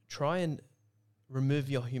try and remove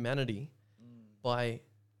your humanity by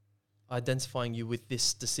identifying you with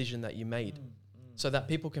this decision that you made, so that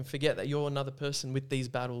people can forget that you're another person with these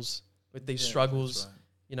battles, with these struggles. Right.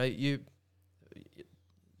 You know, you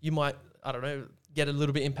might, I don't know, get a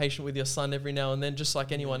little bit impatient with your son every now and then, just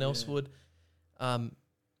like anyone else would.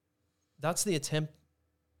 That's the attempt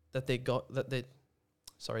that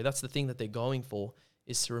that's the thing that they're going for,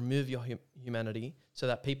 is to remove your humanity, so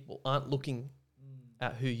that people aren't looking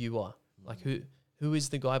at who you are. Like, who is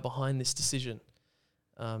the guy behind this decision?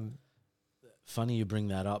 Funny you bring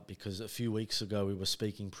that up, because a few weeks ago we were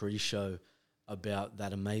speaking pre-show about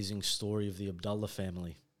that amazing story of the Abdullah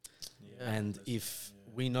family. And if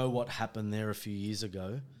we know what happened there a few years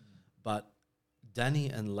ago, but Danny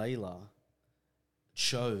and Layla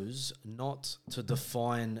chose not to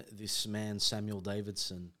define this man, Samuel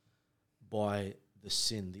Davidson, by the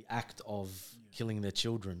sin, the act of killing their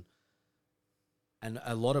children. And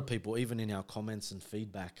a lot of people, even in our comments and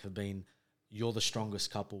feedback, have been, you're the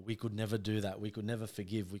strongest couple. We could never do that. We could never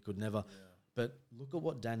forgive. We could never. Yeah. But look at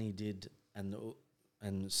what Danny did,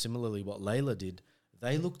 and similarly what Layla did.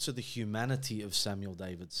 They looked to the humanity of Samuel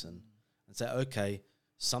Davidson and say, okay,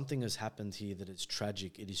 something has happened here that is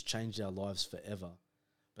tragic. It has changed our lives forever.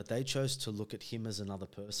 But they chose to look at him as another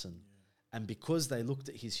person. Yeah. And because they looked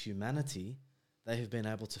at his humanity, they have been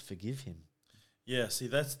able to forgive him. Yeah, see,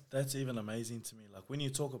 that's even amazing to me. Like, when you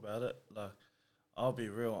talk about it, like, I'll be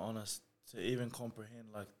real honest, to even comprehend,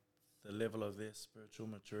 like, the level of their spiritual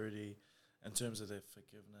maturity in terms of their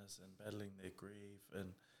forgiveness and battling their grief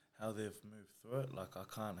and how they've moved through it, like, I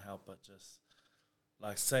can't help but just,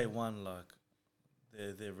 like, say, one, like,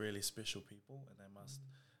 they're really special people, and they must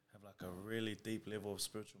have, like, a really deep level of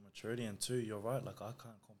spiritual maturity. And two, you're right, like, I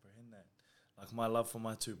can't comprehend that. Like, my love for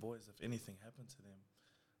my two boys, if anything happened to them,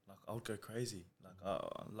 like, I would go crazy. Like,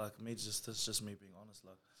 that's just me being honest.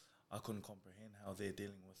 Like, I couldn't comprehend how they're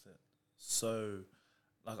dealing with it. So,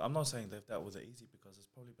 like, I'm not saying they've dealt with it easy, because it's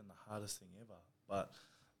probably been the hardest thing ever. But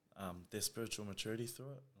their spiritual maturity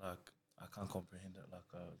through it, like, I can't comprehend it. Like,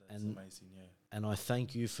 that's amazing, yeah. And I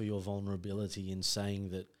thank you for your vulnerability in saying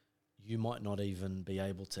that you might not even be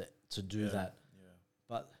able to do that. Yeah.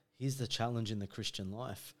 But here's the challenge in the Christian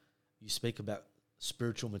life. You speak about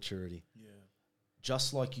spiritual maturity. Yeah.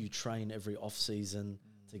 Just like you train every off-season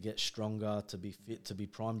to get stronger, to be fit, to be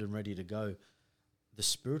primed and ready to go, the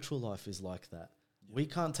spiritual life is like that. Yeah. We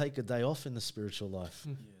can't take a day off in the spiritual life.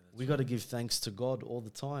 We got to give thanks to God all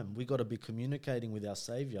the time. We got to be communicating with our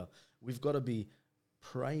Savior. We've got to be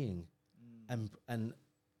praying and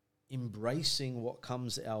embracing what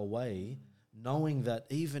comes our way, knowing that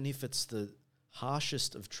even if it's the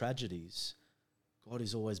harshest of tragedies, God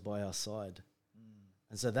is always by our side.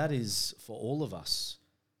 And so that is for all of us.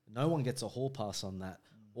 No one gets a hall pass on that.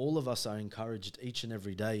 All of us are encouraged each and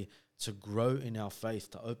every day to grow in our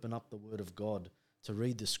faith, to open up the Word of God, to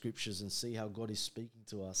read the Scriptures and see how God is speaking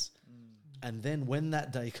to us. And then when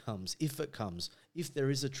that day comes, if it comes, if there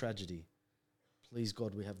is a tragedy, please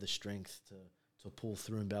God, we have the strength to pull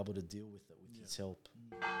through and be able to deal with it with His help.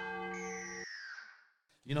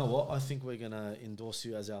 You know what? I think we're going to endorse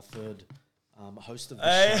you as our third host of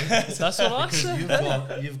the show. That's what I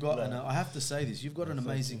said. You've got and I have to say this, you've got an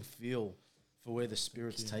amazing feel for where the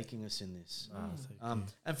Spirit's taking us in this.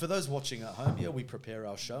 And for those watching at home, we prepare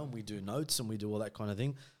our show and we do notes and we do all that kind of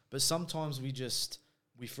thing. But sometimes we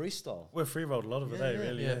freestyle. We're free-rolled a lot of it,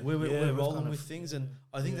 really. Yeah. We're rolling with things, and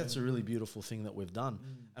I think that's a really beautiful thing that we've done.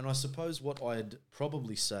 And I suppose what I'd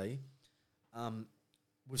probably say,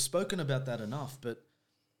 we've spoken about that enough, but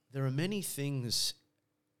there are many things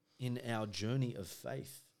in our journey of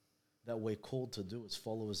faith that we're called to do as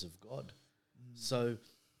followers of God. So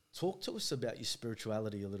talk to us about your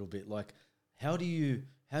spirituality a little bit. Like, how do you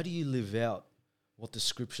live out what the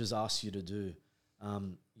Scriptures ask you to do?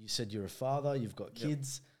 You said you're a father, you've got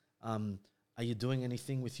kids. Are you doing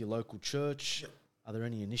anything with your local church? Are there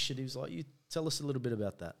any initiatives like you? Tell us a little bit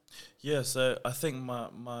about that. Yeah, so I think my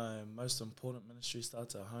most important ministry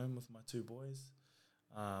starts at home with my two boys,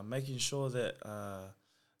 making sure that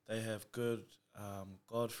they have good,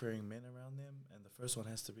 God-fearing men around them, and the first one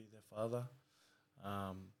has to be their father.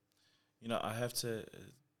 I have to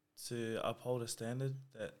uphold a standard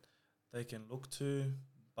that they can look to,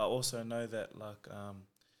 but also know that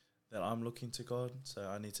that I'm looking to God. So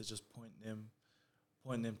I need to just point them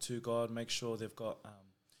to God, make sure they've got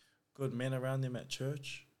good men around them at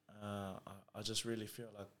church, I just really feel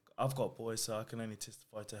like I've got boys, so I can only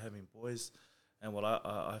testify to having boys. And what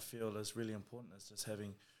I feel is really important is just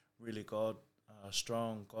having really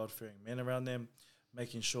strong, God-fearing men around them,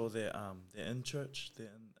 making sure they're in church, they're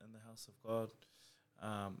in the house of God,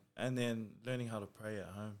 and then learning how to pray at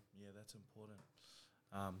home. Yeah, that's important.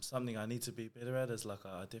 Something I need to be better at is like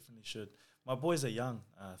I definitely should. My boys are young,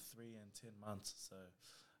 3 and 10 months, so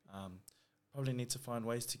probably need to find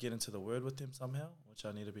ways to get into the Word with them somehow, which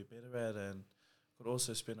I need to be better at, and could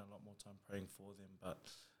also spend a lot more time praying for them. But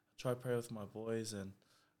I try to pray with my boys, and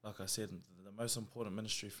like I said, the most important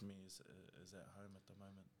ministry for me is at home at the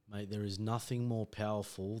moment. Mate, there is nothing more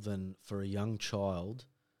powerful than for a young child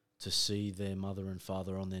to see their mother and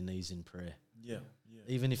father on their knees in prayer. Yeah.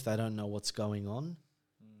 Even if they don't know what's going on,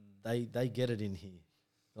 they get it in here.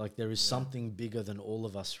 Like there is something bigger than all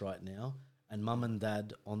of us right now, and mum and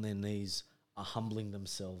dad on their knees are humbling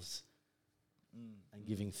themselves and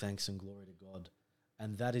giving thanks and glory to God.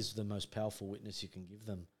 And that is the most powerful witness you can give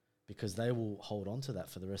them, because they will hold on to that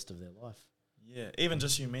for the rest of their life. Yeah, even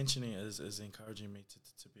just you mentioning it is encouraging me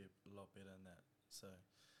to be a lot better in that. So,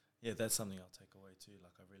 yeah, that's something I'll take away too.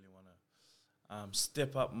 Like I really want to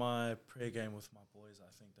step up my prayer game with my boys.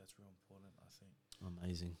 I think that's real important, I think.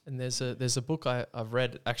 Amazing. And there's a book I've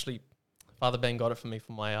read. Actually, Father Ben got it for me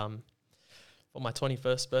for my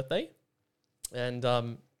 21st birthday,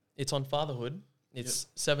 and it's on fatherhood. It's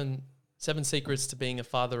seven secrets to being a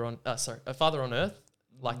father on earth,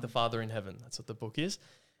 like the Father in heaven. That's what the book is.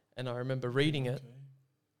 And I remember reading it,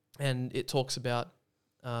 and it talks about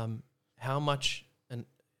how much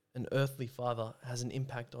an earthly father has an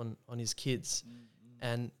impact on his kids,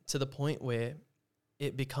 and to the point where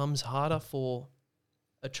it becomes harder for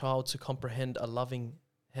a child to comprehend a loving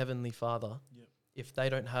heavenly father if they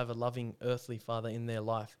don't have a loving earthly father in their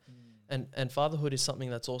life. And fatherhood is something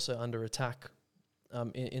that's also under attack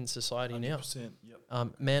in society now.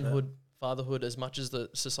 Manhood, fatherhood, as much as the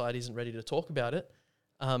society isn't ready to talk about it,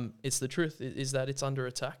 it's the truth, is that it's under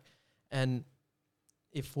attack. And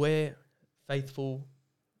if we're faithful,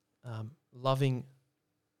 loving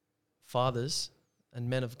fathers and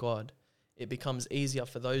men of God, it becomes easier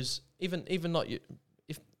for those, even not you,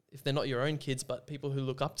 if they're not your own kids, but people who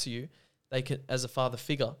look up to you, they can, as a father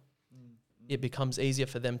figure, it becomes easier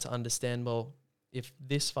for them to understand, well, if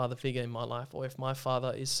this father figure in my life, or if my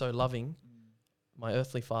father is so loving, my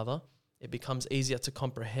earthly father, it becomes easier to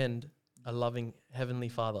comprehend a loving heavenly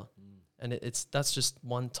father. And that's just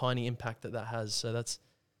one tiny impact that has. So that's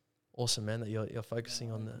awesome, man, that you're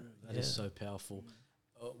focusing on that. That is so powerful.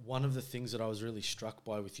 One of the things that I was really struck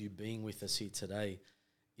by with you being with us here today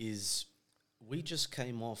is we just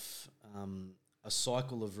came off a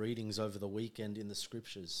cycle of readings over the weekend in the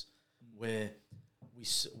scriptures where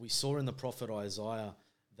we saw in the prophet Isaiah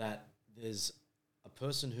that there's a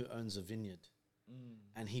person who owns a vineyard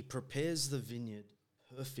and he prepares the vineyard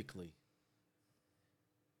perfectly.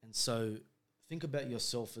 And so think about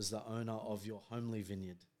yourself as the owner of your homely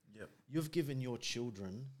vineyard. Yep. You've given your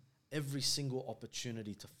children every single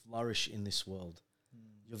opportunity to flourish in this world.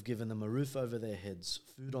 You've given them a roof over their heads,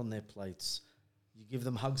 food on their plates. You give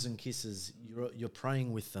them hugs and kisses. You're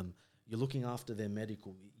praying with them. You're looking after their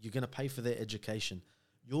medical. You're going to pay for their education.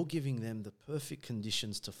 You're giving them the perfect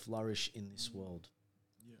conditions to flourish in this world.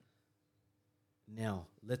 Yeah. Now,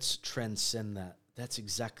 let's transcend that. That's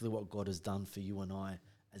exactly what God has done for you and I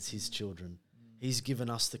as his children. He's given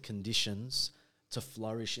us the conditions to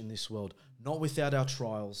flourish in this world, not without our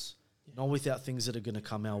trials, not without things that are going to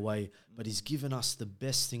come our way, but he's given us the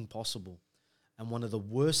best thing possible. And one of the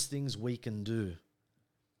worst things we can do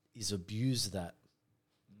is abuse that.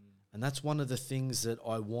 And that's one of the things that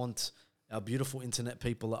I want our beautiful internet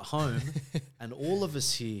people at home and all of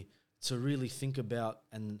us here to really think about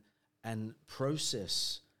and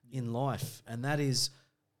process in life. And that is,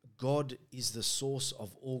 God is the source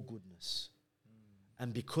of all goodness.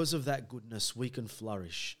 And because of that goodness, we can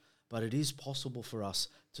flourish. But it is possible for us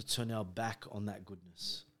to turn our back on that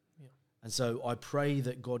goodness. Yeah. And so I pray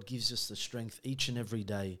that God gives us the strength each and every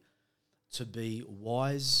day to be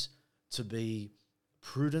wise, to be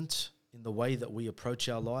prudent in the way that we approach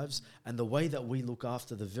our lives and the way that we look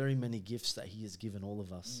after the very many gifts that he has given all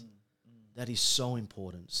of us. That is so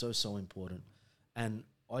important, so important. And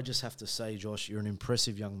I just have to say, Josh, you're an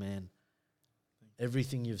impressive young man.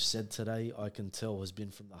 Everything you've said today, I can tell, has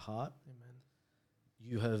been from the heart. Amen.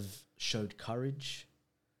 You have showed courage.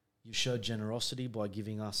 You showed generosity by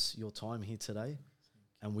giving us your time here today.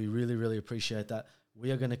 And we really, really appreciate that.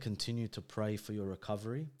 We are going to continue to pray for your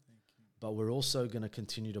recovery, but we're also going to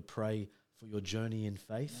continue to pray for your journey in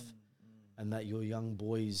faith and that your young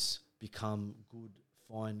boys become good,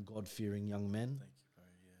 fine, God-fearing young men. Thank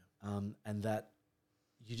you, bro, and that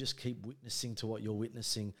you just keep witnessing to what you're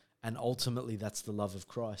witnessing, and ultimately that's the love of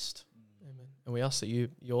Christ. Amen. And we ask that you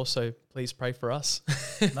also please pray for us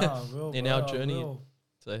No, I will, in bro, our I journey. will.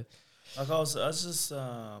 So Like I just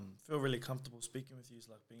feel really comfortable speaking with you. It's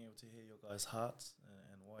like being able to hear your guys' hearts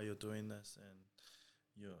and why you're doing this, and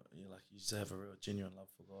you're like you just have a real genuine love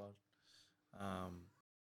for God.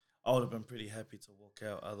 I would have been pretty happy to walk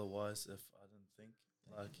out otherwise if I didn't think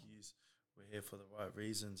like we're here for the right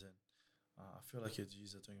reasons, and I feel like you are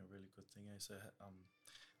doing a really good thing. So I'm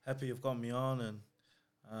happy you've got me on,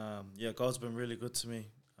 and yeah, God's been really good to me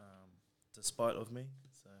despite of me.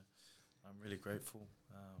 So I'm really grateful.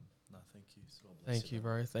 No, thank you. thank you,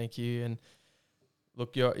 bro. Thank you. And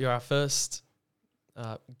look, you're our first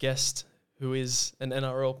guest who is an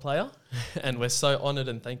NRL player, and we're so honoured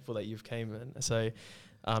and thankful that you've came in. So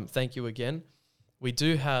thank you again. We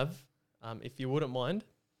do have, if you wouldn't mind,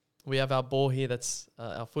 we have our ball here that's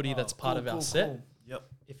our footy that's part of our set. Cool. Yep.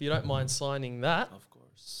 If you don't mind signing that, Of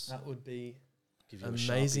course. that would be Give you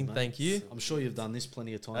amazing. a Sharpie, mate. Thank you. I'm sure you've done this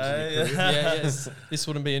plenty of times in your career. Yes, this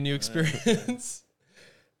wouldn't be a new experience.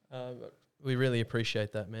 But we really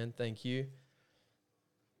appreciate that, man. Thank you.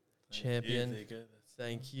 Champion. There you go.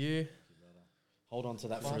 Thank you. Hold on to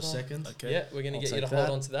that for Brother. a second. Okay. Yeah, we're going to I'll get you to take hold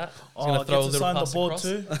that. on to that. I Oh, was going I to throw a get to little sign the pass board across.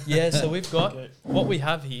 too? Yeah, so we've got, Okay. what we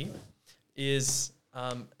have here is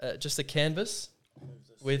just a canvas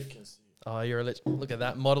with, oh, you're a look at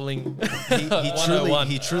that, modelling He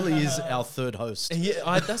 101. truly is our third host.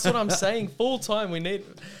 Yeah, that's what I'm saying. Full time we need,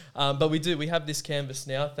 but we have this canvas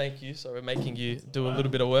now. Thank you. So we're making you do a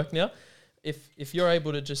little bit of work now. If you're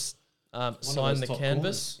able to just sign those the top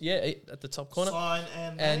canvas, at the top corner. Sign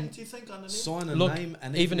and name, do you think underneath? Sign a Look, name,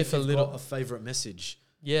 and even if a you've little- got a favourite message,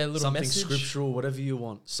 Yeah, a little something message. scriptural, whatever you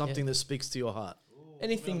want, something that speaks to your heart.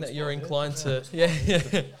 Anything that you're inclined to. Yeah.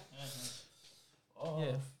 Oh,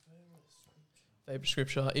 Yeah. Favorite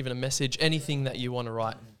scripture, even a message, anything that you want to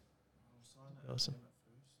write. Awesome.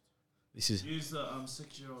 This is Use the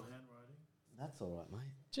 6-year-old handwriting. that's all right, mate.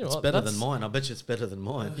 Do you know It's what? better That's- than mine. I bet you it's better than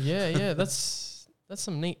mine. Yeah, that's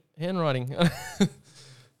some neat handwriting.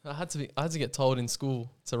 I had to get told in school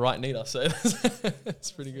to write neater, so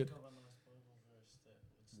it's pretty good.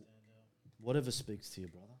 Whatever speaks to you,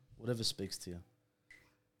 brother. Whatever speaks to you.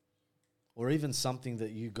 Or even something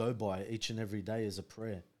that you go by each and every day as a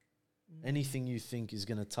prayer. Anything you think is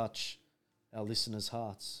going to touch our listeners'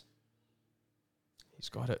 hearts. He's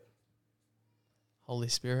got it. Holy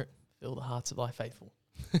Spirit, fill the hearts of thy faithful.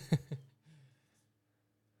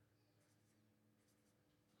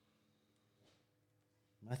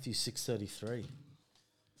 Matthew 6:33.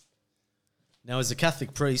 Now, as a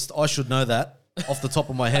Catholic priest, I should know that off the top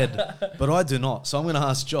of my head, but I do not. So I'm going to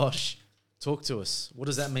ask Josh, talk to us. What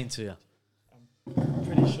does that mean to you? I'm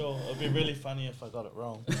pretty sure it'd be really funny if I got it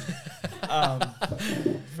wrong.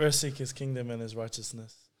 First seek his kingdom and his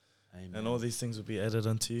righteousness, Amen. and all these things will be added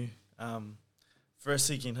unto you. First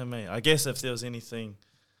seeking him, I guess if there was anything,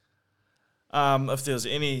 if there was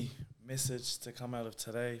any message to come out of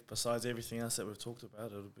today, besides everything else that we've talked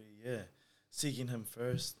about, it would be, seeking him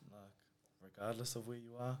first, like, regardless of where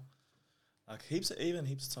you are. Like, heaps of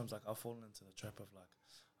times, like, I've fallen into the trap of, like,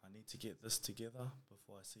 I need to get this together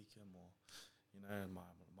before I seek him, or, you know,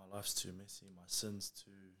 my life's too messy, my sin's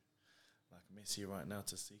too, like, messy right now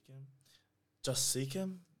to seek him. Just seek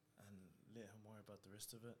him and let him worry about the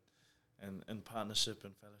rest of it. And in partnership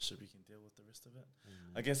and fellowship, you can deal with the rest of it.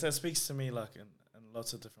 I guess that speaks to me, like, in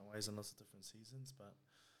lots of different ways and lots of different seasons, but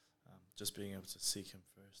just being able to seek him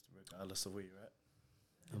first, regardless of where you're at.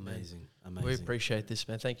 Amazing. We appreciate this,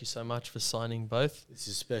 man. Thank you so much for signing both. This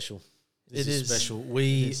is special. It is special. It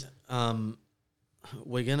is.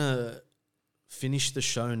 We're gonna finish the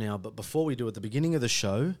show now, but before we do, at the beginning of the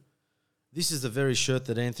show, this is the very shirt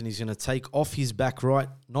that Anthony's gonna take off his back right,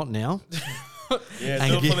 not now. Yeah,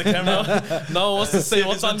 And do it for the camera. No one wants to see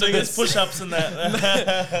what's under doing his this. push-ups and that.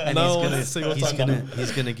 And No one wants to see what's under.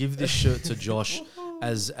 he's gonna give this shirt to Josh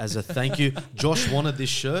as a thank you. Josh wanted this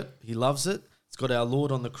shirt. He loves it. It's got our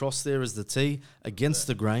Lord on the cross there as the T against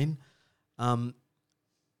the grain.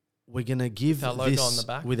 We're gonna give With our logo this on the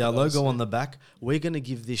back. with our logo on the back. We're gonna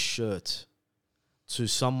give this shirt to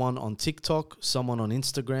someone on TikTok, someone on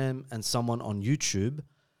Instagram, and someone on YouTube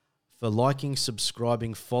for liking,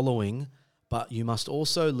 subscribing, following. But you must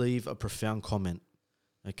also leave a profound comment.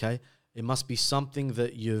 Okay? It must be something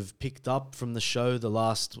that you've picked up from the show, the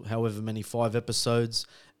last however many 5 episodes,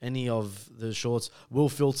 any of the shorts. We'll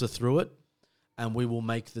filter through it and we will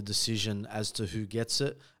make the decision as to who gets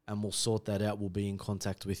it, and we'll sort that out. We'll be in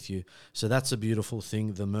contact with you. So that's a beautiful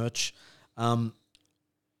thing, the merch.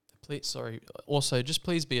 Also, just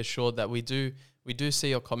please be assured that we do we do see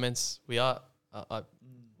your comments. We are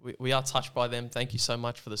we are touched by them. Thank you so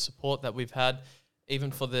much for the support that we've had,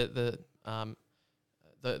 even for those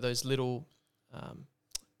little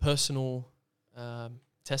personal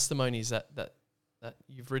testimonies that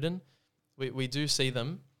you've written. We do see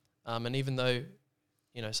them, and even though,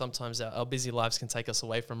 you know, sometimes our busy lives can take us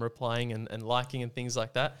away from replying and liking and things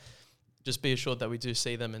like that, just be assured that we do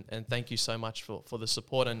see them, and thank you so much for the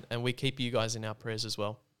support, and we keep you guys in our prayers as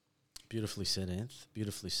well. Beautifully said, Anth.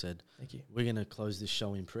 Beautifully said. Thank you. We're going to close this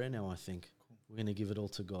show in prayer now, I think. Cool. We're going to give it all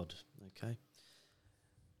to God, okay?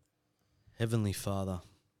 Heavenly Father,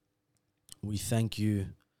 we thank you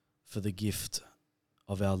for the gift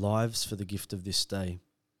of our lives, for the gift of this day.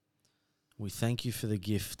 We thank you for the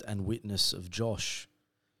gift and witness of Josh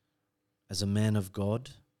as a man of God,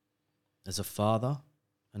 as a father,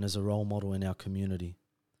 and as a role model in our community.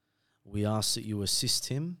 We ask that you assist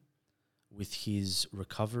him with his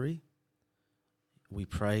recovery. We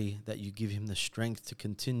pray that you give him the strength to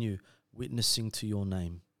continue witnessing to your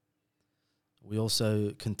name. We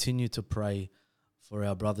also continue to pray for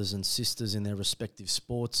our brothers and sisters in their respective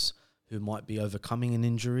sports who might be overcoming an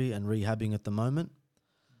injury and rehabbing at the moment.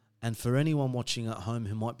 And for anyone watching at home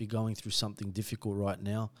who might be going through something difficult right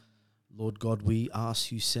now, Lord God, we ask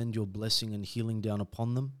you send your blessing and healing down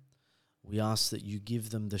upon them. We ask that you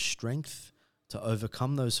give them the strength to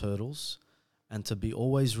overcome those hurdles and to be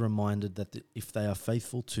always reminded that if they are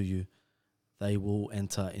faithful to you, they will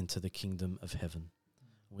enter into the kingdom of heaven.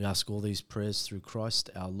 We ask all these prayers through Christ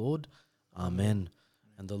our Lord. Amen.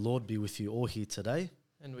 And the Lord be with you all here today.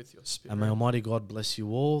 And with your spirit. And may Almighty God bless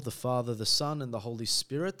you all, the Father, the Son, and the Holy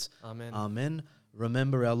Spirit. Amen. Amen.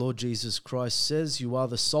 Remember, our Lord Jesus Christ says, you are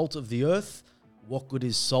the salt of the earth. What good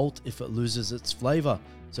is salt if it loses its flavor?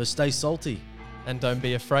 So stay salty. And don't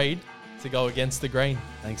be afraid to go against the grain.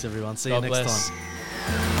 Thanks, everyone. See God you next bless.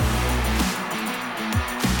 time.